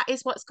though. That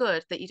is what's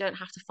good, that you don't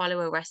have to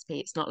follow a recipe.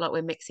 It's not like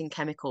we're mixing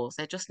chemicals.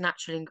 They're just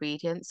natural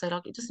ingredients. So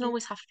like it doesn't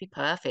always have to be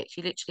perfect.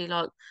 You literally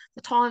like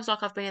the times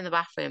like I've been in the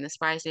bathroom, the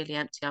spray's nearly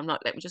empty. I'm like,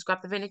 let me just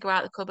grab the vinegar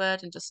out of the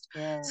cupboard and just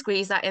yeah.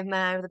 squeeze that in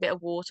there with a bit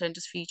of water and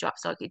just a few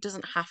drops. Like it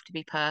doesn't have to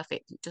be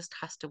perfect. It just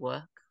has to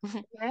work.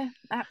 Yeah,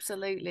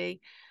 absolutely.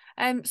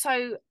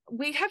 So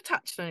we have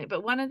touched on it,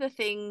 but one of the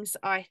things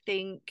I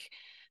think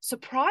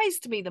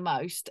surprised me the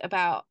most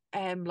about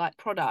like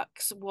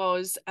products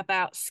was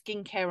about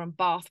skincare and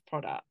bath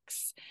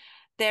products.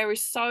 There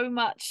is so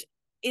much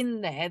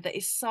in there that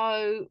is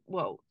so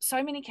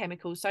many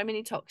chemicals, so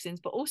many toxins,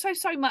 but also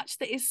so much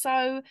that is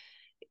so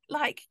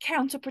like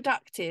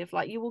counterproductive.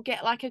 Like you will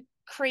get like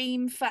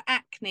cream for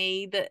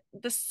acne that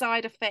the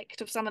side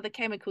effect of some of the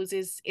chemicals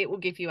is it will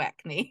give you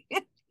acne.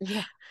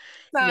 Yeah,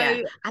 yeah.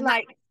 So, And that,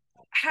 like,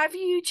 have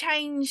you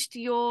changed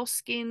your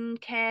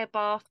skincare,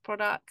 bath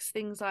products,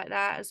 things like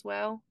that as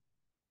well?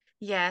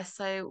 yeah,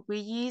 so we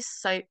use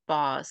soap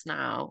bars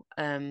now,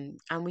 and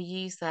we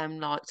use them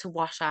like to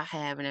wash our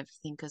hair and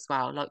everything as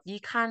well. Like you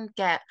can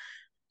get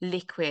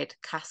liquid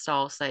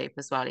castile soap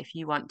as well if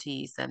you want to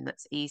use them.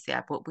 That's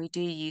easier, but we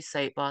do use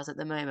soap bars at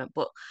the moment.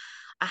 But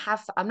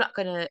I'm not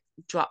going to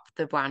drop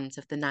the brands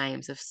of the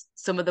names of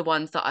some of the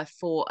ones that I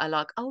thought are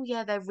like, oh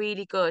yeah, they're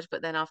really good,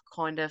 but then I've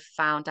kind of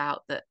found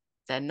out that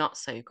they're not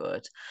so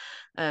good.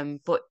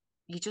 But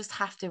you just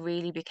have to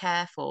really be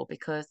careful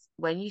because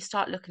when you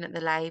start looking at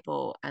the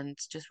label and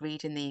just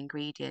reading the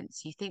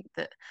ingredients, you think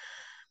that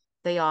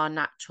they are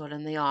natural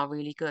and they are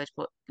really good.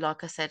 But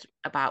like I said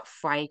about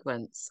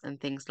fragrance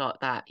and things like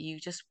that, you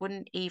just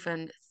wouldn't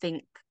even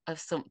think of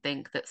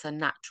something that's a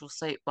natural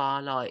soap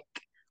bar like,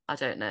 I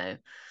don't know,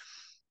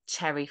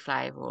 cherry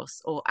flavor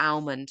or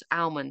almond.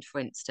 Almond, for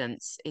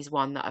instance, is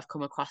one that I've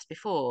come across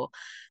before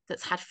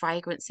that's had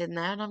fragrance in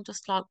there. And I'm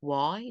just like,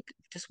 why?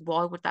 Just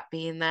why would that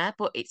be in there?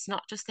 But it's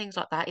not just things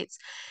like that.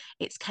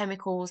 It's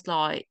chemicals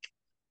like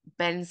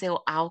benzyl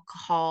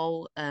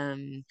alcohol,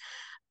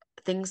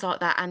 things like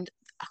that. And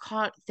I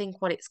can't think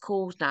what it's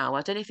called now.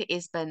 I don't know if it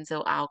is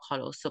benzyl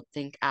alcohol or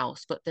something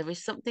else, but there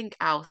is something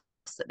else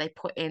that they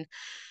put in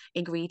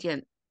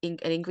an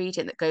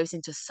ingredient that goes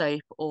into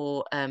soap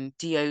or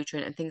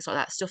deodorant and things like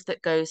that, stuff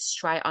that goes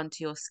straight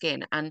onto your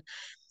skin. And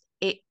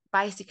it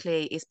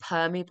basically is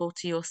permeable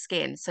to your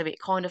skin. So it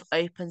kind of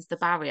opens the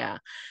barrier.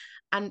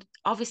 And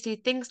obviously,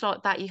 things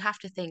like that, you have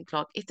to think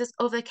like if there's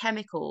other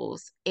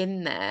chemicals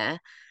in there,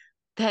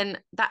 then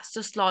that's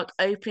just like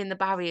opening the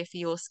barrier for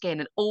your skin,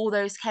 and all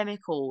those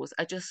chemicals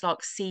are just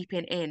like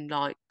seeping in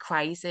like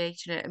crazy.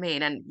 Do you know what I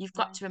mean? And you've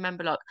got Yeah. to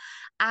remember, like,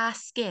 our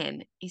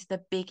skin is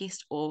the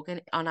biggest organ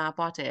on our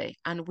body,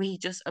 and we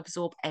just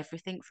absorb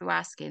everything through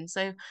our skin.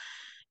 So,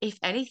 if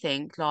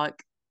anything,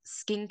 like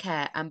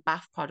skincare and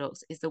bath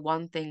products is the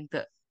one thing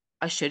that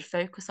I should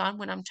focus on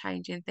when I'm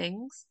changing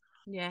things.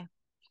 Yeah.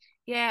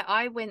 Yeah,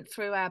 I went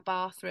through our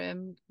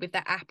bathroom with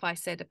that app I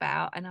said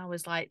about, and I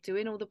was like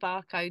doing all the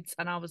barcodes,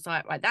 and I was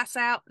like, right, that's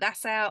out,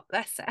 that's out,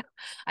 that's out.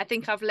 I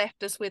think I've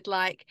left us with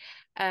uh,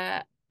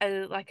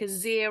 like a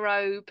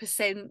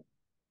 0%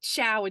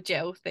 shower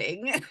gel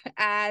thing,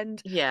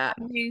 and Yeah.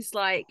 I use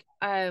like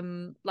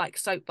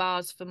soap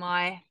bars for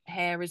my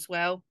hair as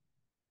well.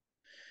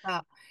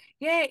 But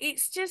yeah,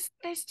 it's just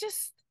there's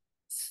just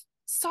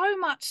so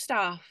much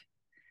stuff,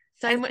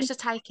 So and much to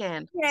take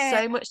in, yeah,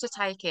 so much to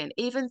take in.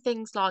 Even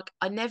things like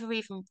I never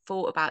even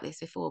thought about this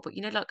before, but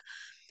like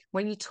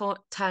when you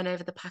turn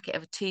over the packet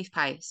of a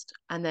toothpaste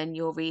and then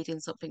you're reading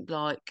something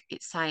like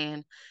it's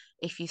saying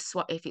if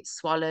it's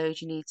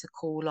swallowed, you need to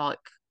call like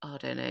I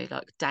don't know,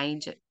 like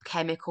danger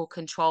chemical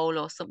control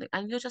or something,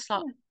 and you're just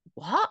like, yeah,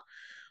 what?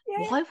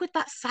 yeah, Why would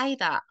that say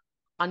that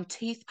on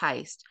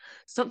toothpaste?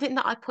 Something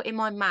that I put in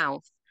my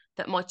mouth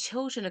that my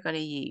children are going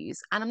to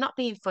use. And I'm not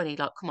being funny,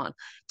 like, come on,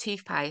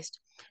 toothpaste,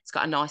 it's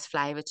got a nice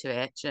flavour to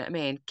it. Do you know what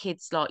I mean?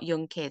 Kids, like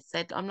young kids,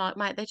 I'm like,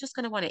 mate, they're just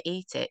going to want to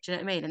eat it. Do you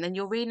know what I mean? And then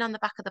you're reading on the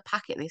back of the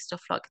packet this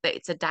stuff like that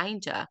it's a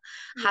danger,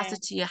 yeah,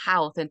 hazard to your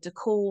health, and to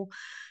call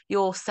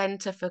your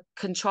centre for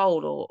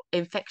control or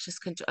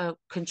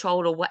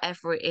control or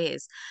whatever it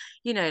is,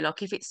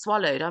 like if it's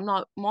swallowed, I'm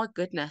like, my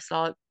goodness,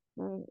 like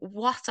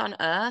what on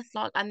earth,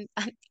 like,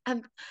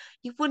 and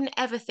you wouldn't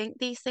ever think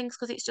these things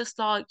because it's just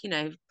like,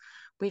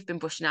 we've been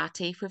brushing our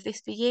teeth with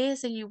this for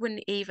years, and you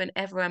wouldn't even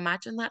ever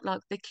imagine that.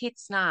 Like the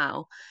kids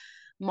now,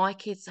 my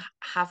kids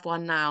have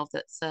one now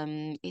that's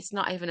it's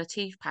not even a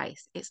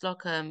toothpaste, it's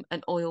like an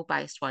oil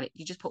based one.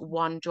 You just put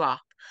one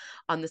drop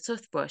on the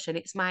toothbrush, and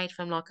it's made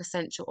from like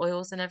essential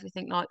oils and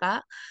everything like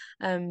that.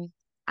 um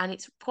and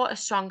it's quite a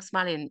strong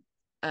smelling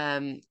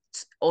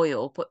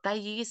oil, but they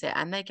use it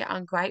and they get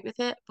on great with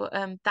it. But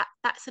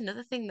that's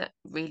another thing that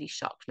really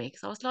shocked me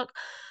because I was like,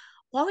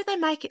 why would they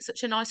make it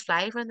such a nice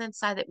flavor and then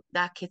say that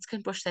their kids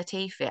can brush their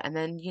teeth it, and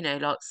then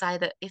like say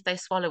that if they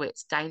swallow it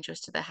it's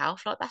dangerous to their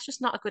health? Like that's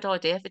just not a good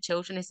idea for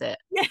children, is it?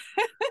 yeah.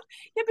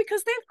 Yeah,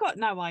 because they've got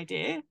no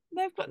idea.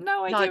 They've got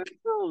no idea at Like,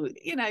 all.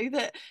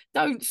 That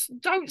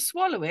don't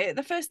swallow it.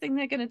 The first thing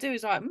they're going to do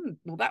is like,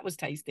 well, that was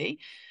tasty.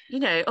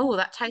 oh,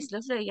 that tastes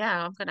lovely.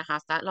 Yeah, I'm gonna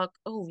have that. Like,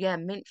 oh yeah,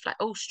 mint flavor.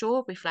 Oh,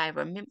 strawberry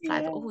flavor and mint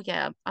flavor. Yeah, Oh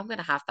yeah, I'm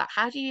gonna have that.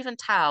 How do you even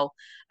tell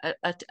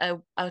a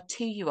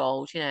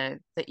 2-year-old,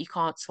 that you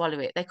can't swallow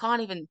it? They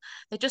can't even.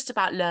 They're just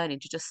about learning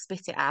to just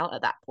spit it out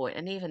at that point,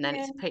 and even then,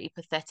 yeah, it's a pretty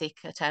pathetic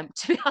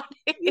attempt, to be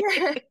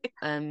honest.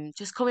 yeah,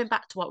 Just coming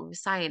back to what we were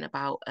saying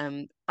about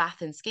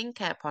bath and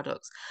skincare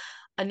products.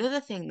 Another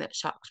thing that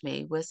shocked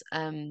me was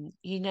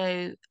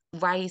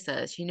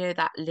razors,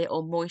 that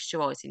little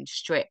moisturizing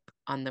strip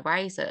on the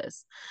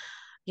razors.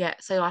 Yeah,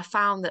 so I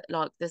found that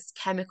like there's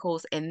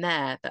chemicals in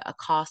there that are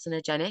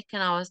carcinogenic,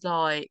 and I was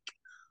like,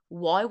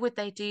 why would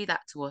they do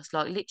that to us?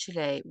 Like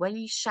literally, when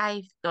you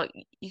shave, like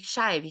you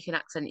shave, you can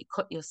accidentally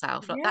cut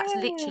yourself. Like that's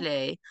yeah,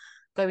 literally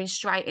going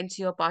straight into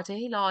your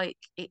body. Like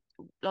it,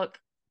 like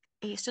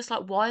it's just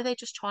like, why are they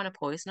just trying to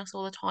poison us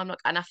all the time? Like,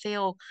 and I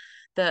feel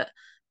that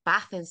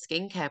bath and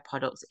skincare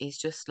products is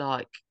just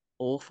like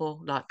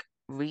awful, like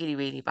really,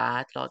 really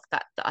bad. Like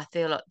that I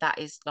feel like that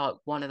is like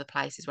one of the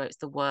places where it's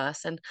the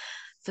worst. And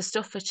for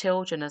stuff for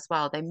children as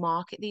well, they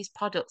market these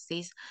products,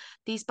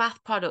 these bath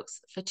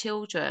products for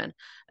children.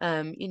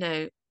 You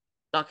know,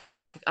 like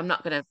I'm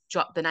not going to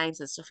drop the names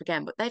and stuff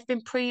again, but they've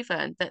been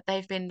proven that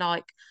they've been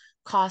like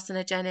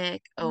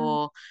carcinogenic, Mm.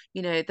 or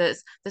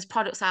there's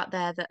products out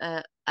there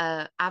that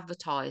are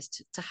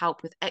advertised to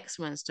help with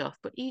eczema and stuff,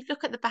 but you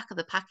look at the back of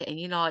the packet and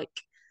you're like,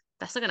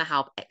 that's not going to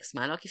help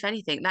eczema. Like, if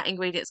anything, that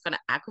ingredient's going to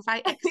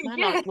aggravate eczema.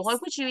 Like, why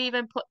Yes. would you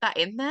even put that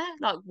in there?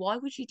 Like, why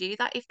would you do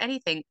that? If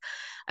anything,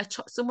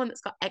 someone that's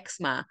got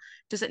eczema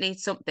doesn't need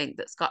something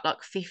that's got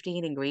like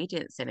 15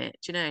 ingredients in it.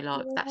 Do you know,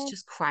 like, that's Yeah.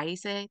 just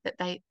crazy that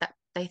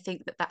they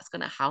think that that's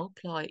going to help.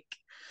 Like,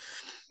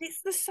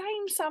 It's the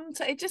same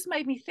sometimes. It just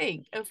made me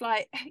think of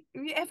like, have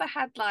you ever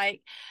had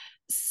like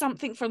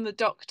something from the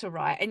doctor,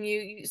 right?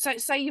 And so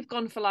say you've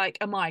gone for like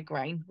a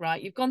migraine,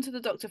 right? You've gone to the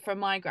doctor for a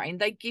migraine.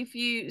 They give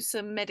you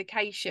some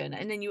medication,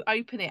 and then you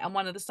open it, and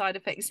one of the side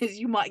effects is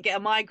you might get a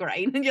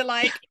migraine, and you're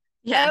like,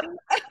 yeah, um,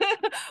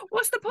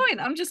 what's the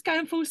point? I'm just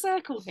going full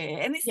circle here.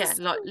 And it's the yeah,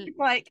 like, same with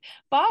like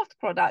bath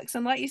products.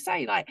 And like you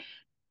say, like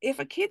if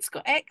a kid's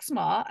got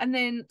eczema and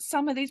then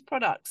some of these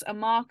products are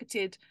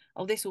marketed,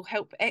 oh, this will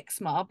help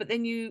eczema, but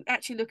then you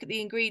actually look at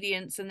the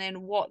ingredients and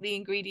then what the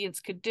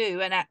ingredients could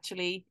do, and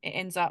actually it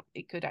ends up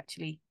it could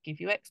actually give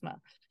you eczema.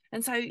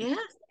 And so yeah. you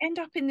end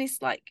up in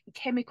this like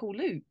chemical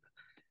loop.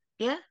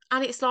 Yeah.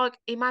 And it's like,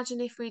 imagine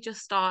if we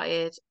just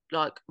started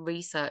like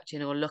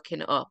researching or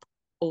looking up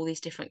all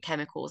these different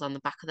chemicals on the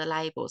back of the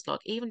labels,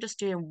 like even just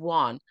doing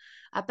one,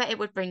 I bet it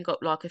would bring up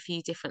like a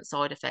few different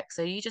side effects.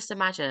 So you just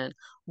imagine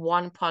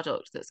one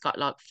product that's got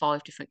like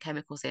five different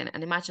chemicals in,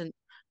 and imagine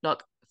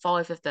like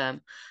five of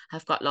them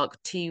have got like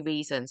two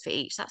reasons for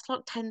each. That's like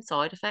 10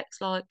 side effects,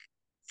 like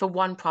for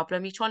one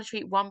problem. You're trying to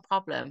treat one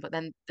problem, but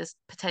then there's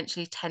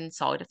potentially 10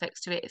 side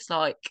effects to it. It's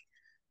like,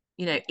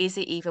 Yeah. is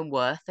it even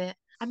worth it?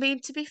 I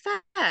mean, to be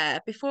fair,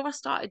 before I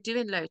started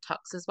doing low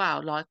tox as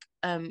well, like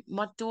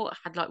my daughter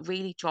had like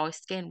really dry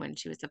skin when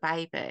she was a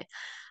baby,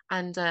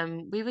 and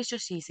we was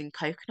just using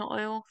coconut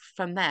oil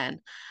from then,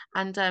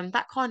 and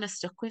that kind of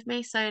stuck with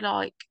me. So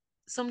like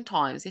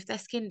sometimes if their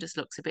skin just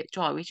looks a bit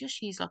dry, we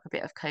just use like a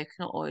bit of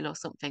coconut oil or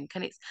something,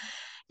 and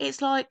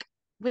it's like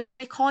we're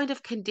kind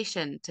of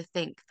conditioned to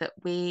think that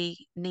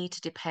we need to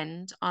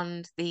depend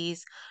on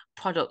these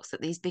products that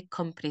these big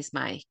companies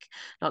make,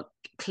 like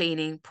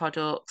cleaning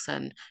products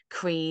and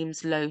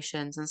creams,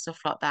 lotions, and stuff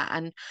like that.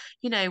 And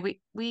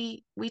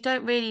we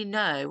don't really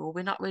know, or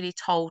we're not really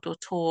told or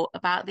taught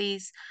about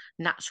these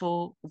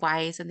natural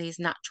ways and these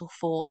natural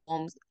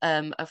forms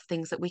of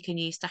things that we can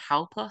use to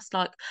help us.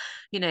 Like,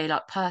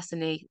 like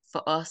personally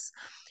for us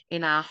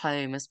in our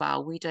home as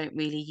well, we don't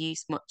really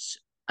use much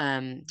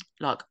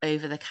like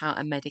over the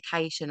counter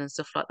medication and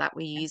stuff like that.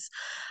 We use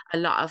a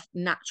lot of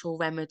natural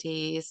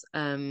remedies,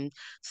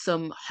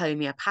 some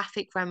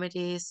homeopathic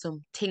remedies,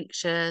 some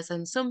tinctures,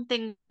 and some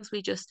things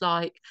we just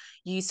like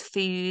use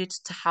food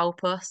to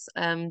help us.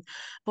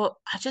 But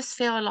I just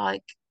feel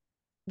like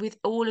with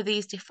all of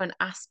these different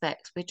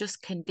aspects, we're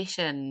just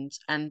conditioned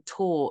and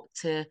taught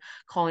to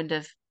kind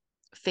of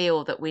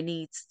feel that we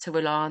need to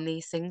rely on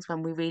these things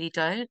when we really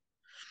don't.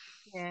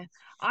 Yeah,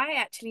 I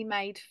actually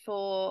made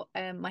for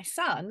my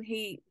son.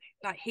 He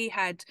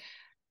had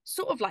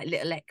sort of like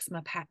little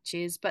eczema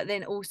patches, but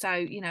then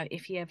also,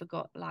 if he ever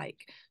got like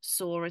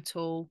sore at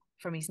all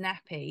from his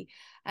nappy,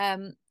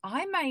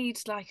 I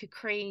made like a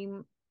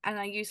cream and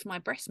I used my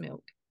breast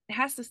milk. It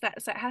has to stay,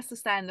 so it has to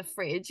stay in the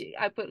fridge.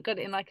 Got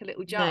it in like a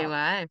little No jar.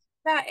 way.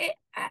 That it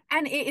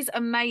and it is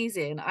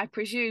amazing. I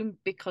presume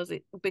because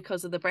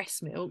of the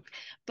breast milk,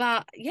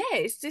 but yeah,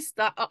 it's just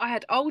that I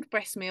had old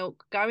breast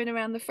milk going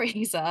around the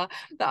freezer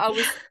that I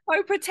was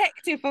so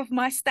protective of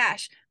my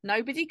stash.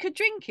 Nobody could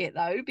drink it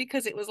though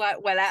because it was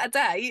like well out of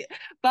date.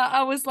 But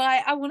I was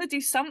like, I want to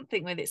do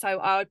something with it, so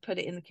I would put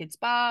it in the kids'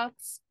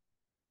 baths.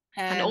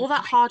 And all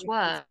that Make hard the kids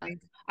work,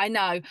 drink. I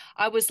know.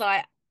 I was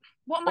like,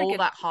 what am I all going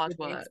to that do hard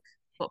with this? work.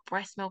 But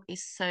breast milk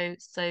is so,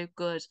 so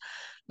good.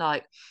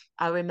 Like,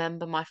 I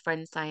remember my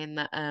friend saying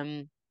that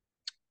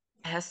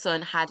her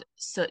son had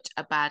such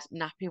a bad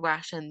nappy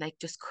rash and they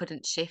just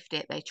couldn't shift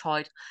it. They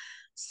tried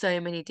so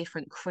many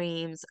different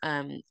creams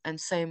and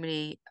so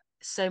many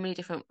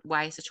different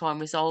ways to try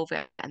and resolve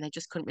it, and they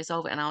just couldn't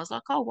resolve it. And I was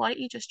like, oh, why don't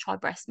you just try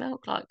breast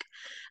milk, like,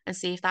 and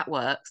see if that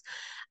works?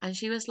 And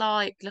she was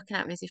like looking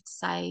at me as if to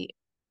say,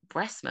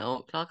 breast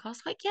milk? Like, I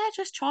was like, yeah,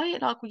 just try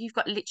it. Like, well, you've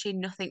got literally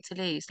nothing to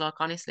lose. Like,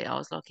 honestly, I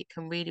was like, it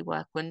can really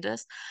work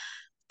wonders.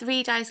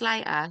 3 days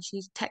later,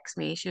 she texted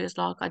me. She was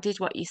like, I did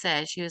what you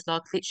said. She was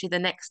like, literally the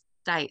next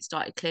day it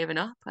started clearing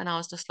up. And I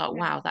was just like, Yeah,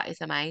 wow, that is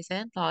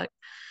amazing. Like,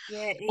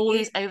 yeah, it all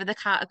these is.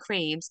 over-the-counter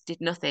creams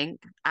did nothing,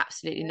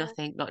 absolutely Yeah.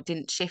 nothing. Like,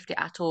 didn't shift it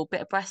at all.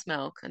 Bit of breast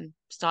milk and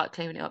started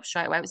clearing it up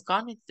straight away. It was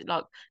gone. It's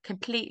like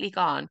completely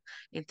gone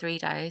in 3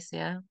 days.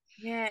 Yeah.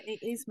 Yeah, it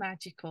is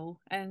magical.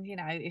 And,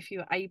 if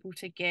you're able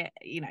to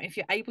if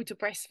you're able to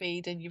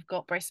breastfeed and you've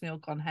got breast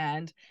milk on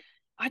hand,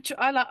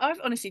 I've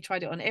honestly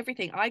tried it on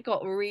everything. I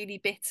got really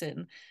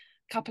bitten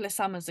a couple of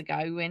summers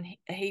ago when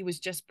he was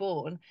just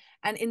born,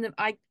 and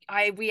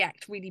I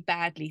react really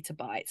badly to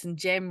bites, and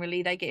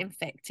generally they get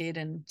infected,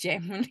 and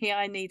generally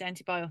I need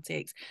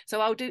antibiotics. So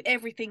I'll do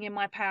everything in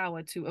my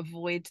power to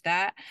avoid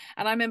that.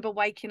 And I remember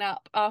waking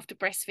up after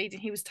breastfeeding.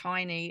 He was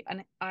tiny,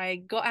 and I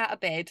got out of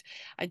bed.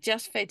 I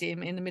just fed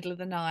him in the middle of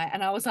the night,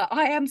 and I was like,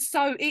 I am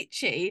so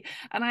itchy.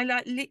 And I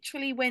like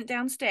literally went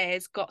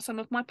downstairs, got some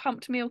of my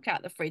pumped milk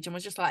out the fridge, and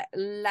was just like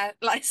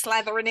like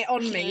slathering it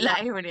on me,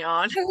 like, Layering it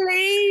on.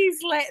 please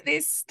let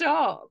this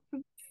stop.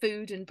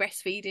 Food and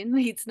breastfeeding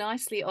leads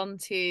nicely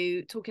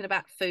onto talking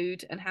about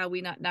food and how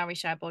we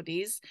nourish our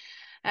bodies.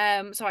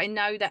 So I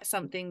know that's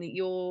something that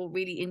you're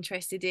really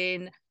interested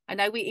in. I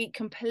know we eat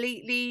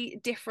completely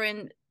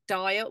different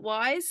diet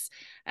wise,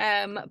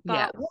 Yeah.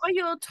 but what are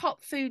your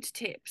top food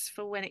tips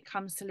for when it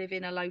comes to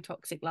living a low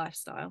toxic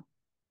lifestyle?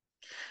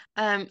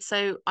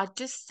 So I'd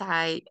just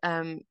say,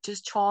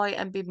 just try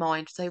and be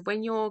mindful. So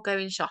when you're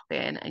going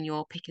shopping and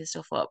you're picking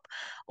stuff up,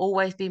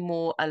 always be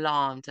more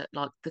alarmed at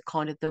like the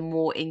kind of the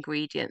more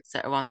ingredients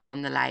that are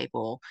on the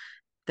label,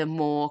 the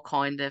more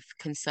kind of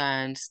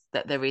concerned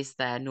that there is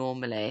there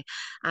normally.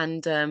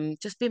 And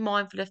just be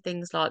mindful of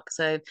things like,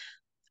 so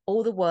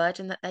all the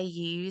wording that they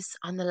use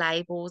on the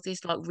labels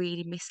is like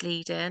really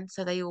misleading.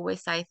 So they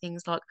always say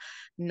things like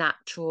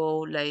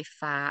natural, low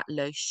fat,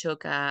 low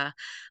sugar,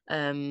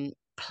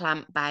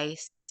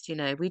 plant-based.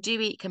 We do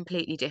eat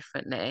completely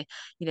differently.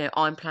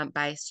 I'm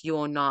plant-based,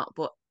 you're not.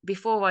 But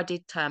before I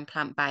did turn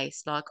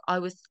plant-based, like I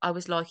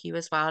was like you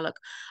as well. Like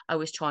I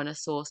was trying to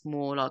source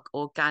more like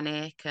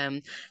organic,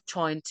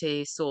 trying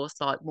to source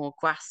like more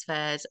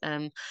grass-fed.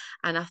 And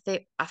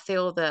I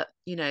feel that,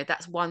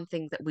 that's one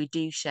thing that we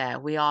do share.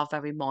 We are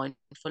very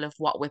mindful of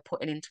what we're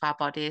putting into our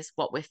bodies,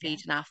 what we're Yeah,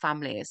 feeding our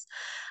families.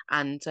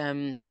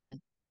 And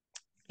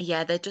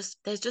yeah, there's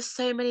just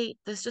so many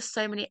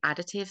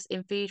additives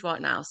in food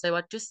right now. So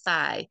I'd just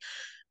say,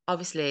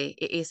 obviously,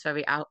 it is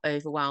very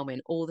overwhelming.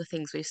 All the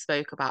things we've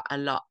spoke about a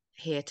lot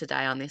here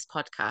today on this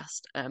podcast,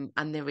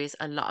 and there is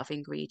a lot of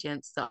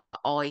ingredients that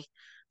I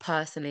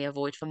personally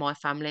avoid for my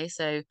family.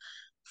 So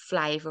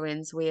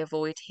flavorings we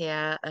avoid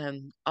here,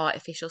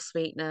 artificial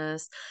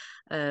sweeteners.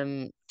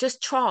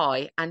 Just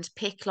try and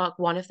pick like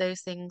one of those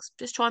things.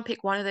 Just try and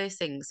pick one of those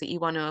things that you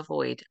want to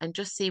avoid, and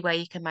just see where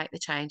you can make the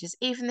changes,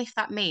 even if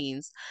that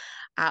means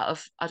out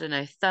of, I don't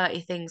know,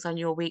 30 things on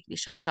your weekly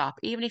shop,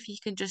 even if you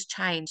can just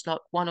change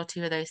like one or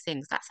two of those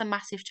things, that's a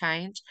massive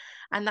change.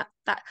 And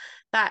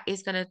that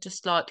is going to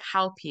just like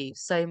help you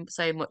so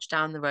much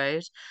down the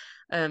road.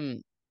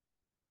 Um,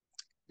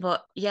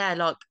 but yeah,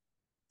 like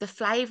the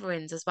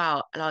flavorings as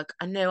well. Like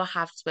I know I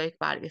have spoke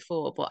about it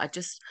before, but I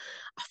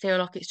feel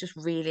like it's just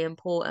really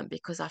important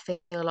because I feel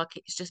like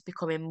it's just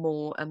becoming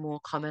more and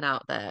more common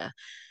out there.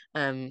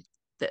 Um,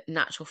 that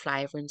natural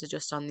flavorings are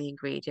just on the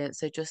ingredients.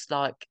 So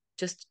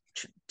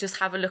just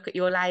have a look at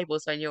your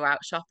labels when you're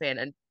out shopping,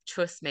 and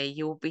trust me,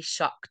 you'll be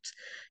shocked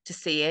to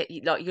see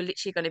it. Like you're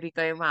literally going to be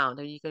going around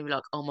and you're going to be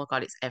like, oh my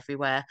God, it's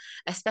everywhere.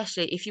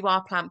 Especially if you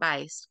are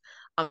plant-based.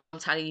 I'm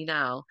telling you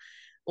now,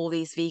 all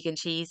these vegan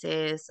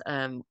cheeses,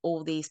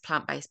 all these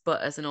plant-based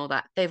butters and all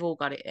that, they've all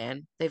got it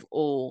in. They've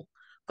all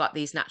got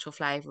these natural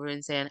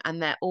flavorings in,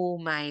 and they're all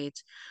made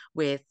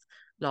with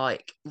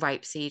like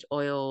rapeseed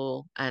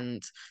oil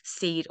and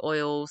seed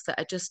oils that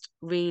are just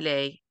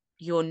really,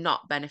 you're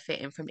not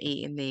benefiting from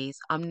eating these.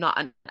 I'm not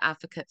an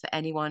advocate for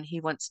anyone who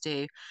wants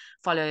to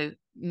follow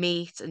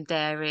meat and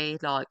dairy,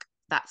 like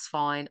that's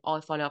fine. I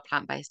follow a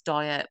plant-based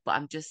diet, but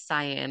I'm just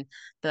saying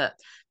that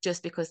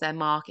just because they're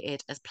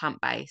marketed as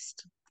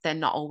plant-based, they're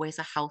not always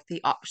a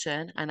healthy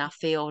option. And I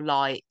feel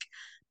like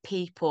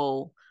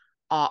people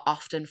are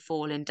often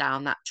falling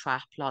down that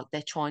trap. Like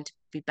they're trying to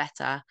be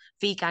better.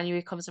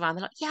 Veganuary comes around,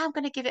 they're like, yeah, I'm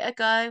going to give it a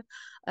go.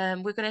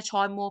 We're going to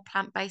try more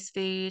plant-based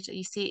food.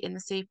 You see it in the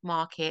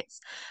supermarkets.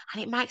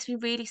 And it makes me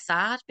really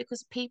sad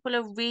because people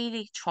are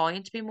really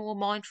trying to be more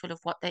mindful of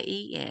what they're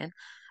eating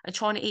and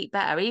trying to eat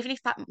better, even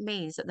if that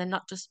means that they're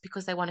not just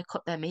because they want to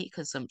cut their meat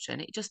consumption.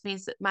 It just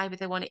means that maybe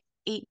they want to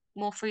eat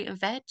more fruit and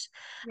veg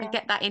and yeah,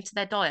 get that into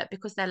their diet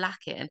because they're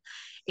lacking.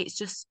 It's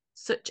just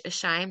such a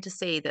shame to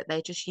see that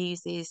they just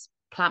use these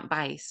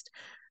plant-based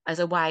as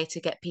a way to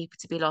get people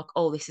to be like,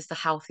 oh, this is the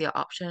healthier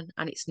option.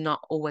 And it's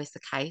not always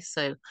the case.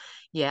 So,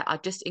 yeah, I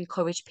just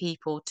encourage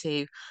people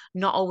to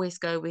not always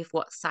go with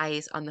what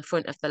says on the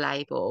front of the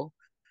label,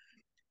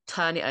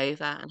 turn it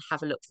over and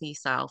have a look for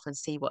yourself and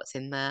see what's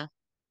in there.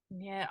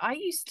 yeah. I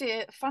used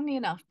to, funny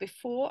enough,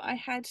 before I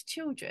had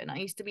children, I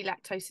used to be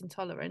lactose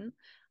intolerant.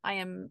 I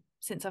am,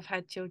 since I've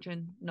had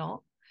children,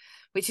 not,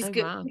 which is Oh,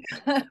 good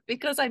wow.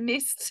 because I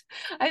missed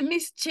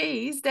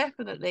cheese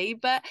definitely.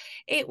 But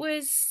it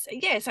was,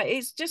 yeah, so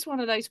it's just one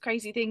of those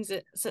crazy things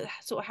that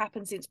sort of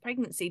happened since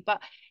pregnancy.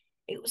 But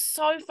it was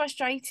so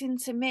frustrating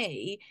to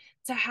me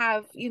to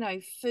have,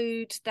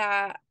 food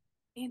that,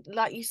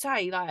 like you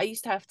say, like I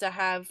used to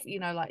have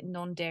like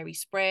non-dairy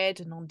spread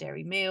and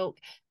non-dairy milk.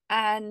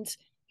 And,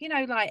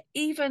 like,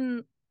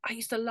 even I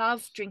used to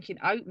love drinking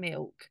oat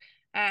milk.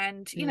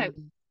 And,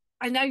 Mm.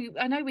 I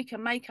know we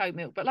can make oat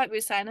milk, but like we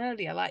were saying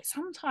earlier, like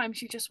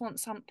sometimes you just want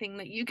something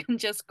that you can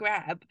just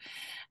grab.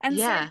 And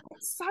so Yeah,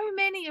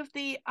 many of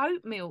the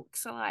oat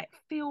milks are like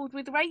filled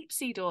with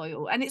rapeseed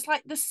oil, and it's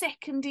like the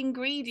second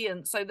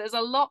ingredient, so there's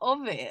a lot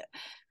of it.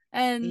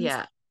 And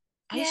yeah.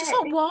 And it's just yeah,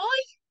 like, why?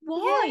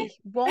 yeah,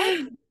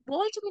 Why?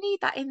 Why do we need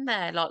that in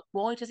there? Like,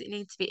 why does it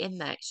need to be in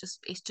there?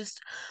 It's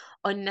just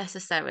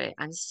unnecessary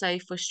and so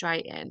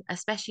frustrating,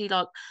 especially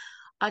like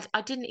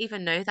I didn't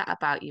even know that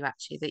about you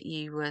actually, that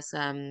you was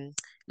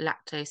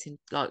lactose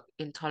like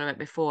intolerant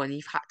before and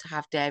you've had to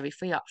have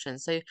dairy-free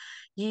options. So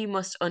you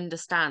must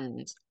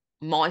understand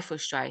my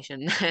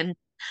frustration then,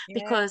 yeah,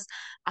 because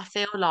I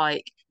feel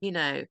like,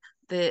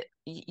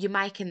 you're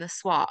making the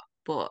swap,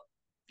 but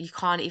you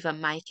can't even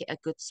make it a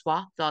good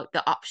swap. Like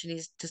the option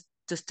is just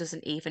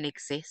doesn't even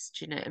exist.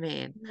 Do you know what I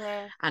mean?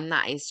 yeah, And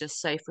that is just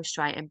so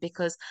frustrating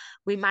because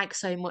we make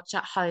so much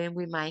at home.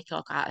 We make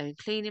like our own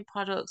cleaning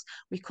products.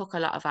 We cook a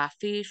lot of our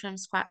food from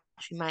scratch.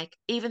 We make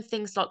even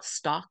things like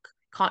stock.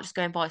 Can't just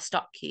go and buy a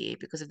stock cube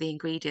because of the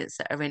ingredients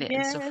that are in it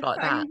and stuff yeah,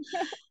 like that. same.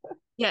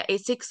 Yeah,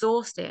 it's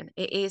exhausting.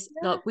 It is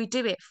Yeah, like we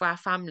do it for our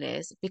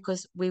families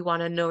because we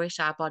want to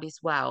nourish our bodies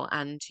well.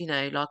 And,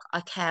 like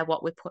I care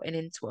what we're putting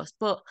into us.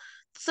 But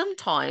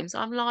sometimes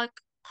I'm like,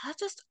 I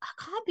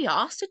can't be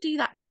asked to do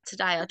that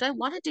today. I don't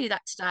want to do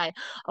that today.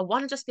 I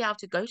want to just be able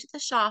to go to the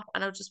shop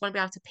and I just want to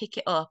be able to pick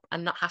it up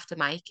and not have to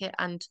make it.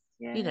 And,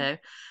 you yeah, know,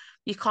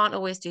 you can't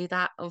always do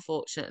that,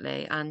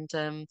 unfortunately. And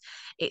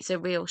it's a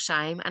real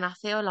shame. And I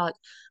feel like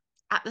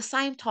at the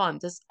same time,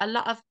 there's a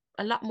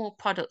lot more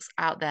products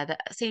out there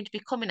that seem to be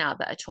coming out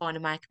that are trying to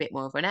make a bit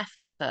more of an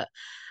effort.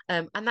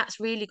 And that's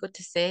really good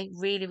to see,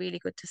 really, really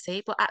good to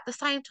see. But at the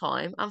same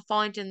time, I'm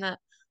finding that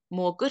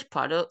more good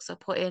products are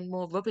putting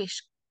more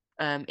rubbish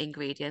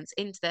ingredients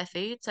into their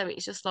food. So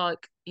it's just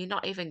like you're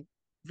not even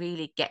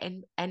really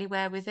getting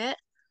anywhere with it.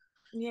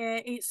 yeah.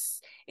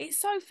 It's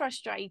so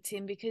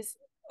frustrating because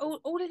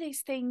all of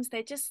these things,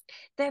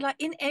 they're like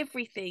in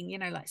everything,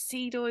 like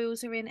seed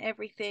oils are in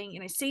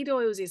everything. Seed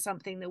oils is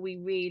something that we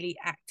really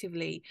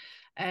actively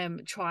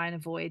try and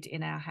avoid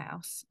in our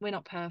house. We're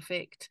not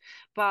perfect,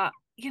 but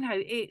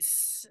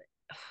it's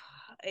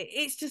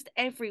just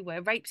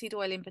everywhere, rapeseed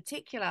oil in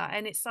particular.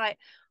 And it's like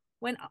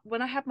when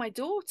I had my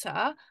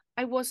daughter,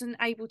 I wasn't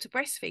able to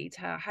breastfeed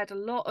her. I had a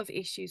lot of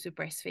issues with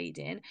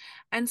breastfeeding.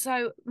 And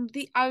so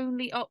the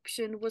only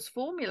option was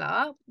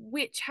formula,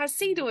 which has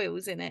seed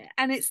oils in it.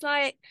 And it's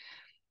like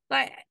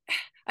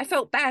I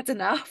felt bad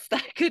enough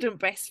that I couldn't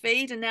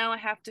breastfeed, and now I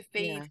have to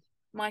feed Yeah,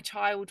 my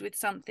child with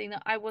something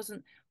that I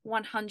wasn't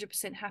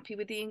 100% happy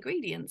with the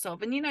ingredients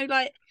of. And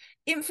like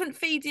infant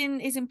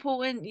feeding is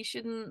important. You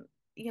shouldn't,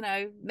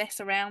 mess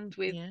around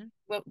with yeah.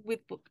 well,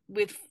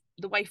 with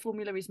the way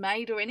formula is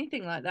made or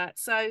anything like that.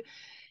 So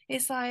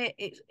it's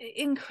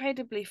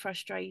incredibly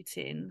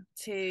frustrating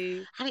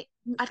to And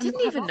I not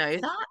didn't have even know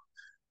options. that.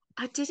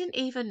 I didn't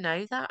even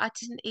know that. I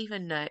didn't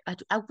even know.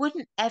 I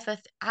wouldn't ever,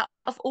 out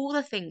of all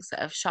the things that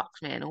have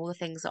shocked me and all the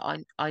things that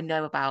I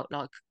know about,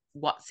 like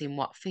what's in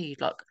what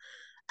food, like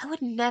I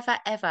would never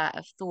ever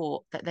have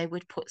thought that they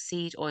would put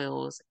seed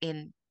oils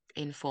in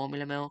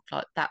formula milk.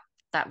 Like that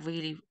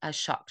really has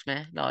shocked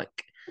me.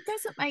 Like It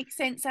doesn't make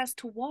sense as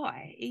to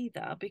why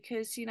either,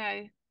 because there's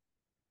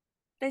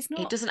it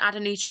not. doesn't add a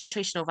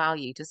nutritional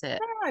value, does it?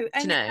 No, Do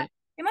you and know?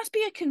 it must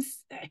be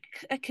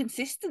a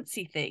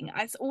consistency thing.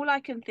 That's all I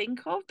can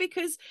think of,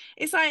 because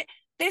it's like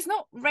there's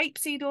not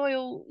rapeseed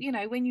oil,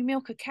 when you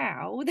milk a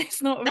cow,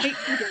 there's not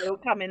rapeseed oil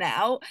coming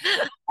out.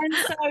 And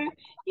so,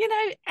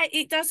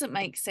 it doesn't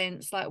make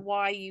sense like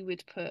why you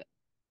would put,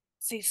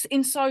 see,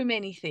 in so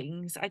many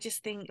things. I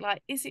just think,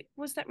 like,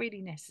 was that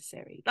really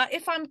necessary? Like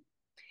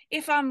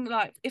if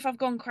I've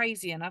gone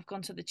crazy and I've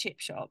gone to the chip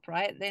shop,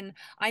 right, then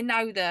I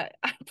know that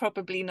I'm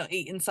probably not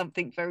eating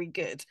something very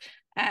good.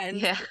 And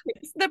Yeah,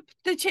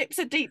 the chips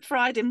are deep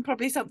fried in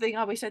probably something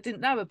I wish I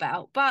didn't know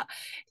about. But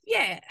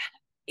yeah,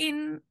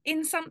 in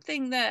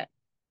something that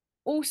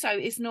also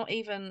is not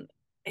even,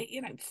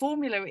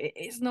 formula,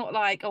 it's not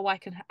like, oh,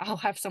 I'll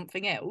have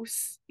something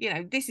else.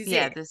 This is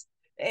yeah. it.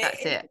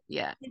 That's Eh, it.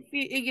 Yeah.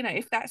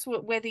 if that's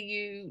whether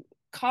you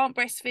can't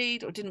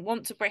breastfeed or didn't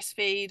want to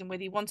breastfeed, and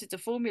whether you wanted to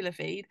formula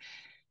feed,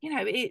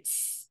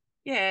 it's,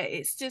 yeah,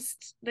 it's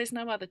just there's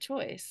no other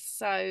choice.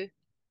 So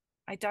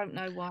I don't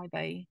know why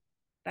they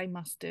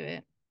must do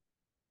it.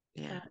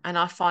 Yeah, But and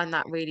I find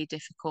that really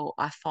difficult.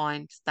 I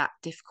find that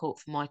difficult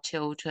for my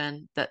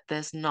children that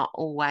there's not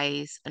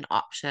always an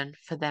option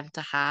for them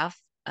to have.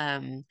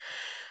 Um,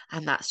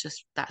 and that's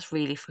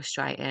really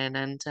frustrating.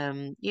 And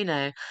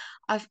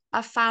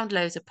I've found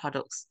loads of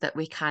products that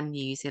we can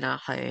use in our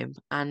home,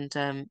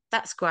 and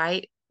that's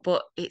great.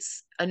 But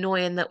it's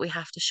annoying that we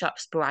have to shop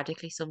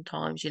sporadically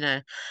sometimes.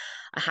 I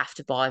have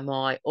to buy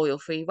my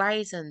oil-free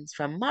raisins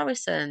from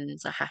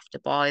Morrison's. I have to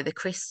buy the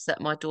crisps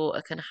that my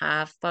daughter can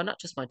have. Well,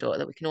 not just my daughter,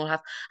 that we can all have.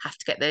 Have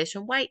to get those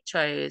from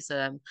Waitrose.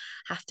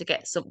 Have to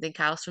get something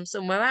else from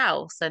somewhere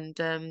else. And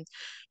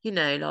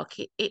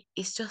like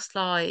it's just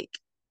like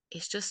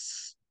it's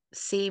just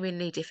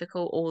seemingly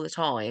difficult all the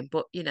time.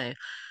 But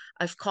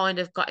I've kind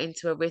of got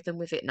into a rhythm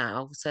with it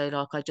now. So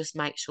like I just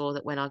make sure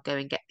that when I go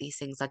and get these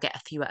things, I get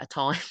a few at a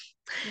time.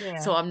 Yeah.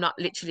 So I'm not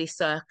literally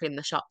circling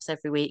the shops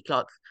every week,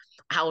 like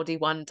Aldi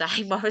one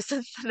day,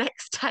 Morrison's the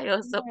next day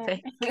or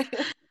something.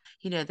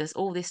 Yeah. There's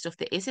all this stuff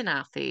that is in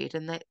our food,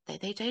 and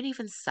they don't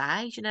even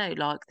say,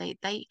 like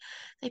they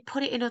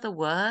put it in other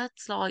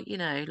words, like,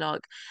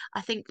 like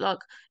I think, like,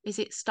 is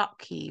it stock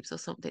cubes or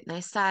something? They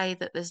say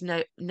that there's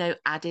no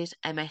added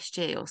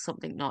MSG or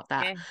something like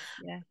that. Yes,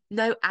 yeah.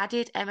 No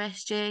added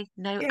MSG,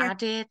 no Yeah.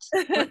 added,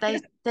 but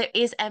there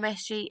is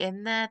MSG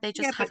in there. They Yeah,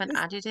 just but haven't this,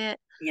 added it.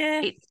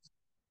 yeah. It's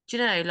Do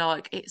you know,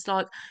 like, it's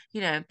like,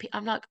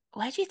 I'm like,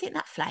 where do you think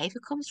that flavor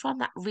comes from?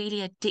 That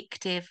really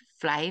addictive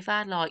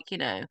flavor, like,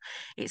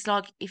 it's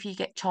like if you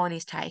get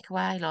Chinese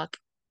takeaway, like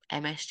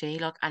MSG,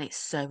 like, and it's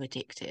so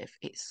addictive.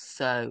 It's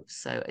so,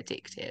 so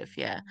addictive.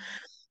 Yeah.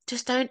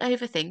 Just don't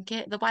overthink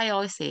it. The way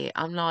I see it,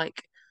 I'm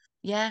like,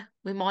 yeah,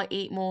 we might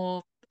eat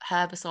more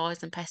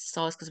herbicides and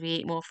pesticides because we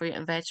eat more fruit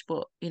and veg,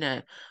 but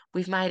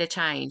we've made a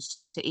change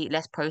to eat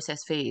less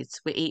processed foods.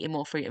 We're eating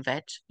more fruit and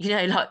veg.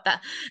 Like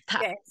that's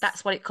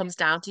Yes. what it comes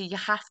down to. You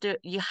have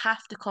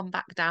to come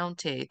back down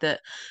to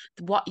that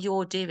what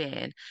you're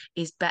doing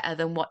is better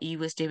than what you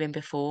was doing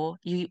before.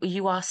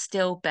 You are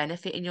still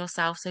benefiting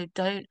yourself. So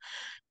don't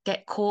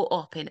get caught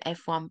up in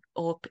everyone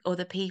or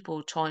other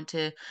people trying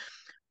to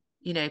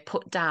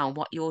put down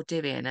what you're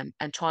doing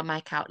and try and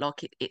make out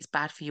like it's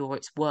bad for you or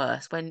it's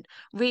worse, when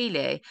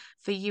really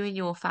for you and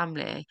your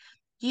family,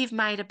 you've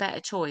made a better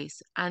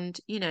choice, and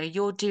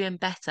you're doing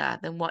better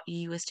than what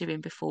you was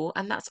doing before,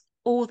 and that's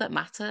all that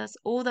matters.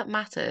 All that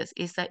matters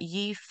is that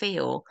you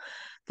feel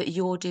that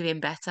you're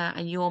doing better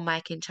and you're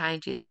making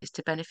changes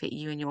to benefit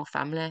you and your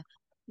family.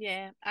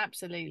 Yeah,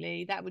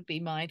 absolutely. That would be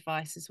my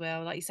advice as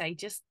well. Like you say,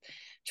 just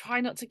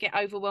try not to get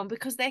overwhelmed,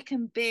 because there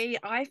can be,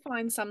 I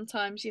find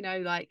sometimes,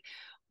 like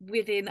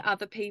within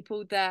other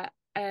people that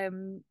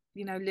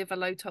live a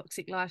low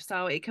toxic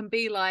lifestyle, it can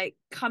be like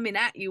coming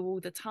at you all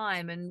the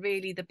time. And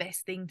really the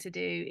best thing to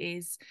do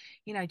is,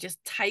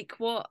 just take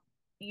what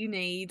you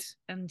need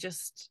and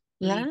just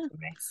leave Yeah. the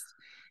rest.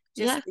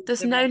 Just Yeah, leave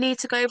there's the no rest. need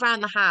to go around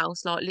the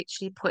house like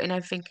literally putting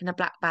everything in a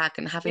black bag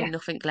and Yeah, having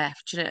nothing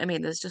left. Do you know what I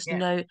mean?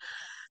 yeah.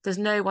 There's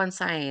no one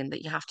saying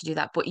that you have to do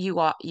that, but you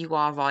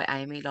are right,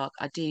 Amy. Like,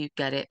 I do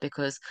get it,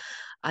 because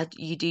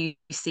you do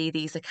see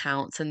these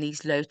accounts and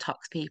these low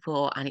tox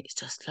people, and it's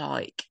just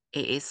like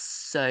it is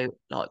so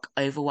like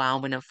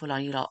overwhelming and full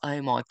on. You're like,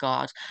 oh my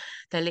God,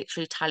 they're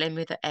literally telling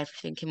me that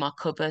everything in my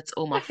cupboards,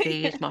 all my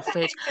food, my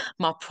fridge,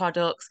 my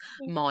products,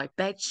 my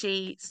bed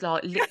sheets,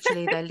 like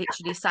literally, they're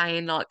literally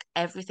saying like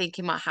everything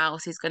in my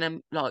house is gonna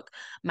like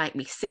make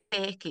me sick.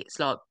 It's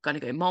like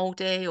gonna go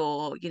moldy,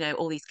 or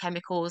all these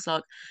chemicals,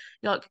 like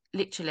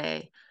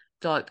literally,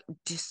 like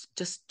just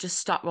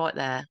stop right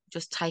there.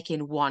 Just take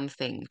in one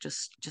thing.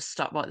 Just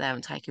stop right there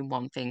and take in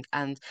one thing.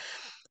 And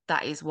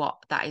that is what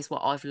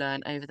I've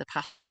learned over the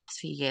past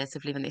few years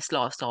of living this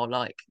lifestyle.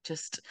 Like,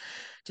 just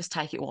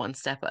take it one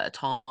step at a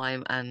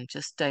time, and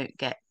just don't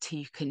get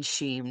too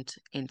consumed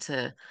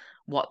into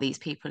what these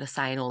people are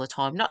saying all the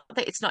time. Not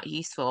that it's not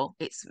useful.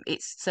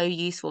 It's so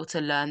useful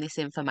to learn this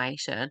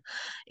information.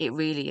 It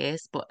really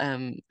is. But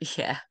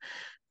yeah,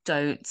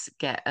 don't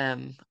get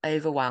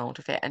overwhelmed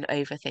with it and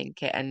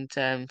overthink it,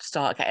 and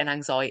start getting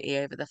anxiety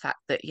over the fact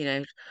that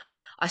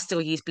I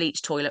still use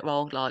bleach toilet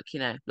roll, like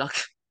like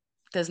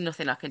there's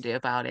nothing I can do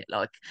about it.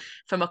 Like,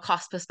 from a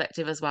cost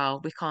perspective as well,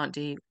 we can't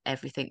do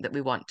everything that we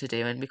want to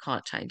do, and we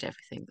can't change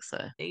everything.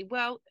 So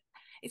Well,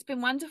 it's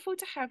been wonderful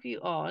to have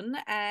you on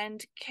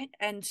and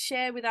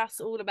share with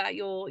us all about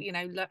your,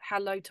 how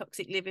low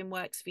toxic living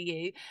works for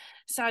you.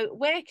 So,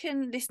 where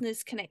can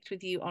listeners connect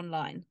with you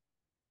online?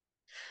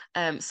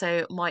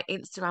 so my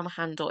Instagram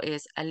handle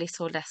is a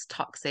little less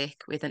toxic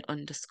with an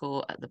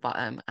underscore at the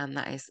bottom, and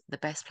that is the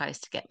best place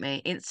to get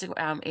me.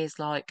 Instagram is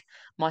like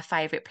my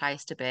favorite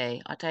place to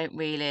be. I don't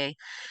really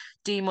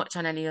do much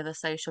on any other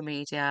social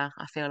media.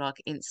 I feel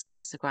like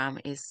Instagram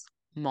is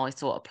my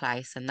sort of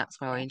place, and that's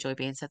where I Yeah. enjoy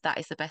being. So that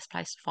is the best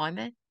place to find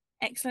me.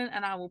 Excellent.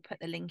 And I will put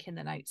the link in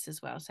the notes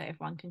as well, so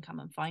everyone can come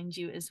and find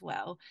you as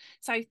well.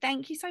 So,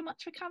 thank you so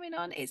much for coming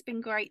on. It's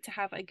been great to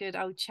have a good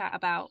old chat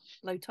about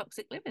low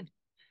toxic living.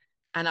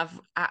 And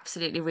I've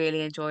absolutely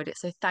really enjoyed it.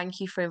 So thank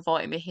you for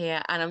inviting me here.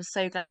 And I'm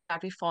so glad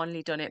we've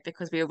finally done it,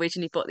 because we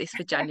originally booked this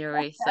for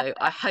January. So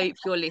I hope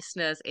your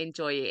listeners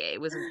enjoy it.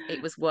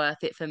 It was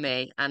worth it for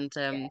me. And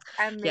Yeah,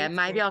 and yeah, me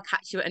maybe too. I'll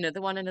catch you at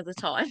another one another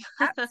time.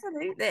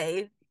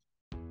 Absolutely.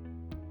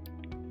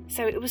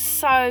 So it was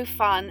so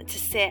fun to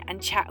sit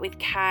and chat with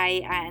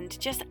Kay and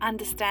just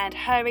understand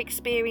her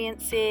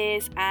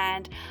experiences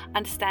and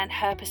understand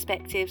her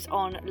perspectives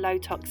on low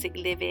toxic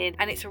living.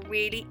 And it's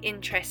really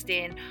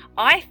interesting,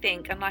 I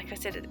think, and like I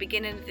said at the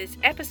beginning of this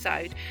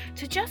episode,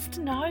 to just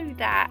know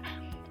that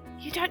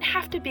you don't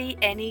have to be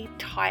any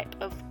type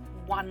of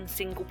one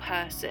single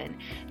person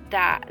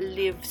that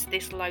lives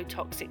this low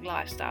toxic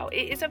lifestyle.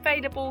 It is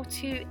available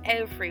to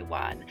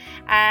everyone.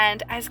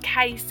 And as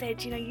Kay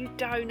said, you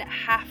don't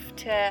have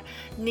to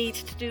need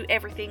to do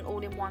everything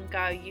all in one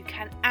go. You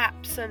can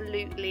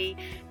absolutely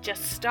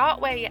just start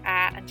where you're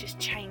at and just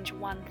change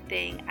one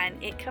thing, and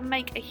it can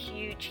make a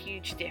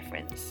huge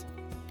difference.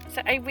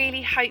 So I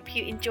really hope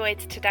you enjoyed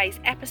today's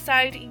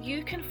episode.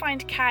 You can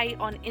find Kay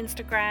on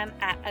Instagram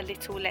at a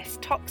little less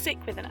toxic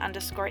with an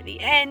underscore at the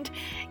end.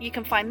 You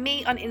can find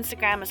me on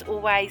Instagram as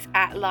always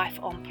at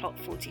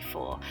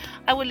lifeonplot44.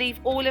 I will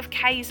leave all of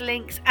Kay's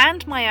links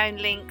and my own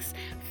links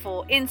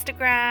for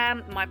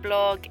Instagram, my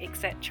blog,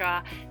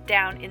 etc.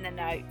 down in the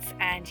notes,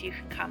 and you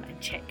can come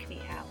and check me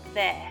out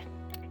there.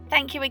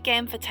 Thank you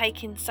again for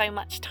taking so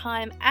much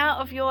time out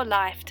of your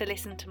life to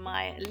listen to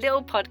my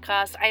little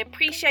podcast. I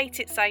appreciate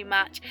it so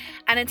much.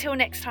 And until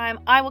next time,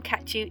 I will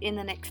catch you in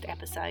the next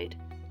episode.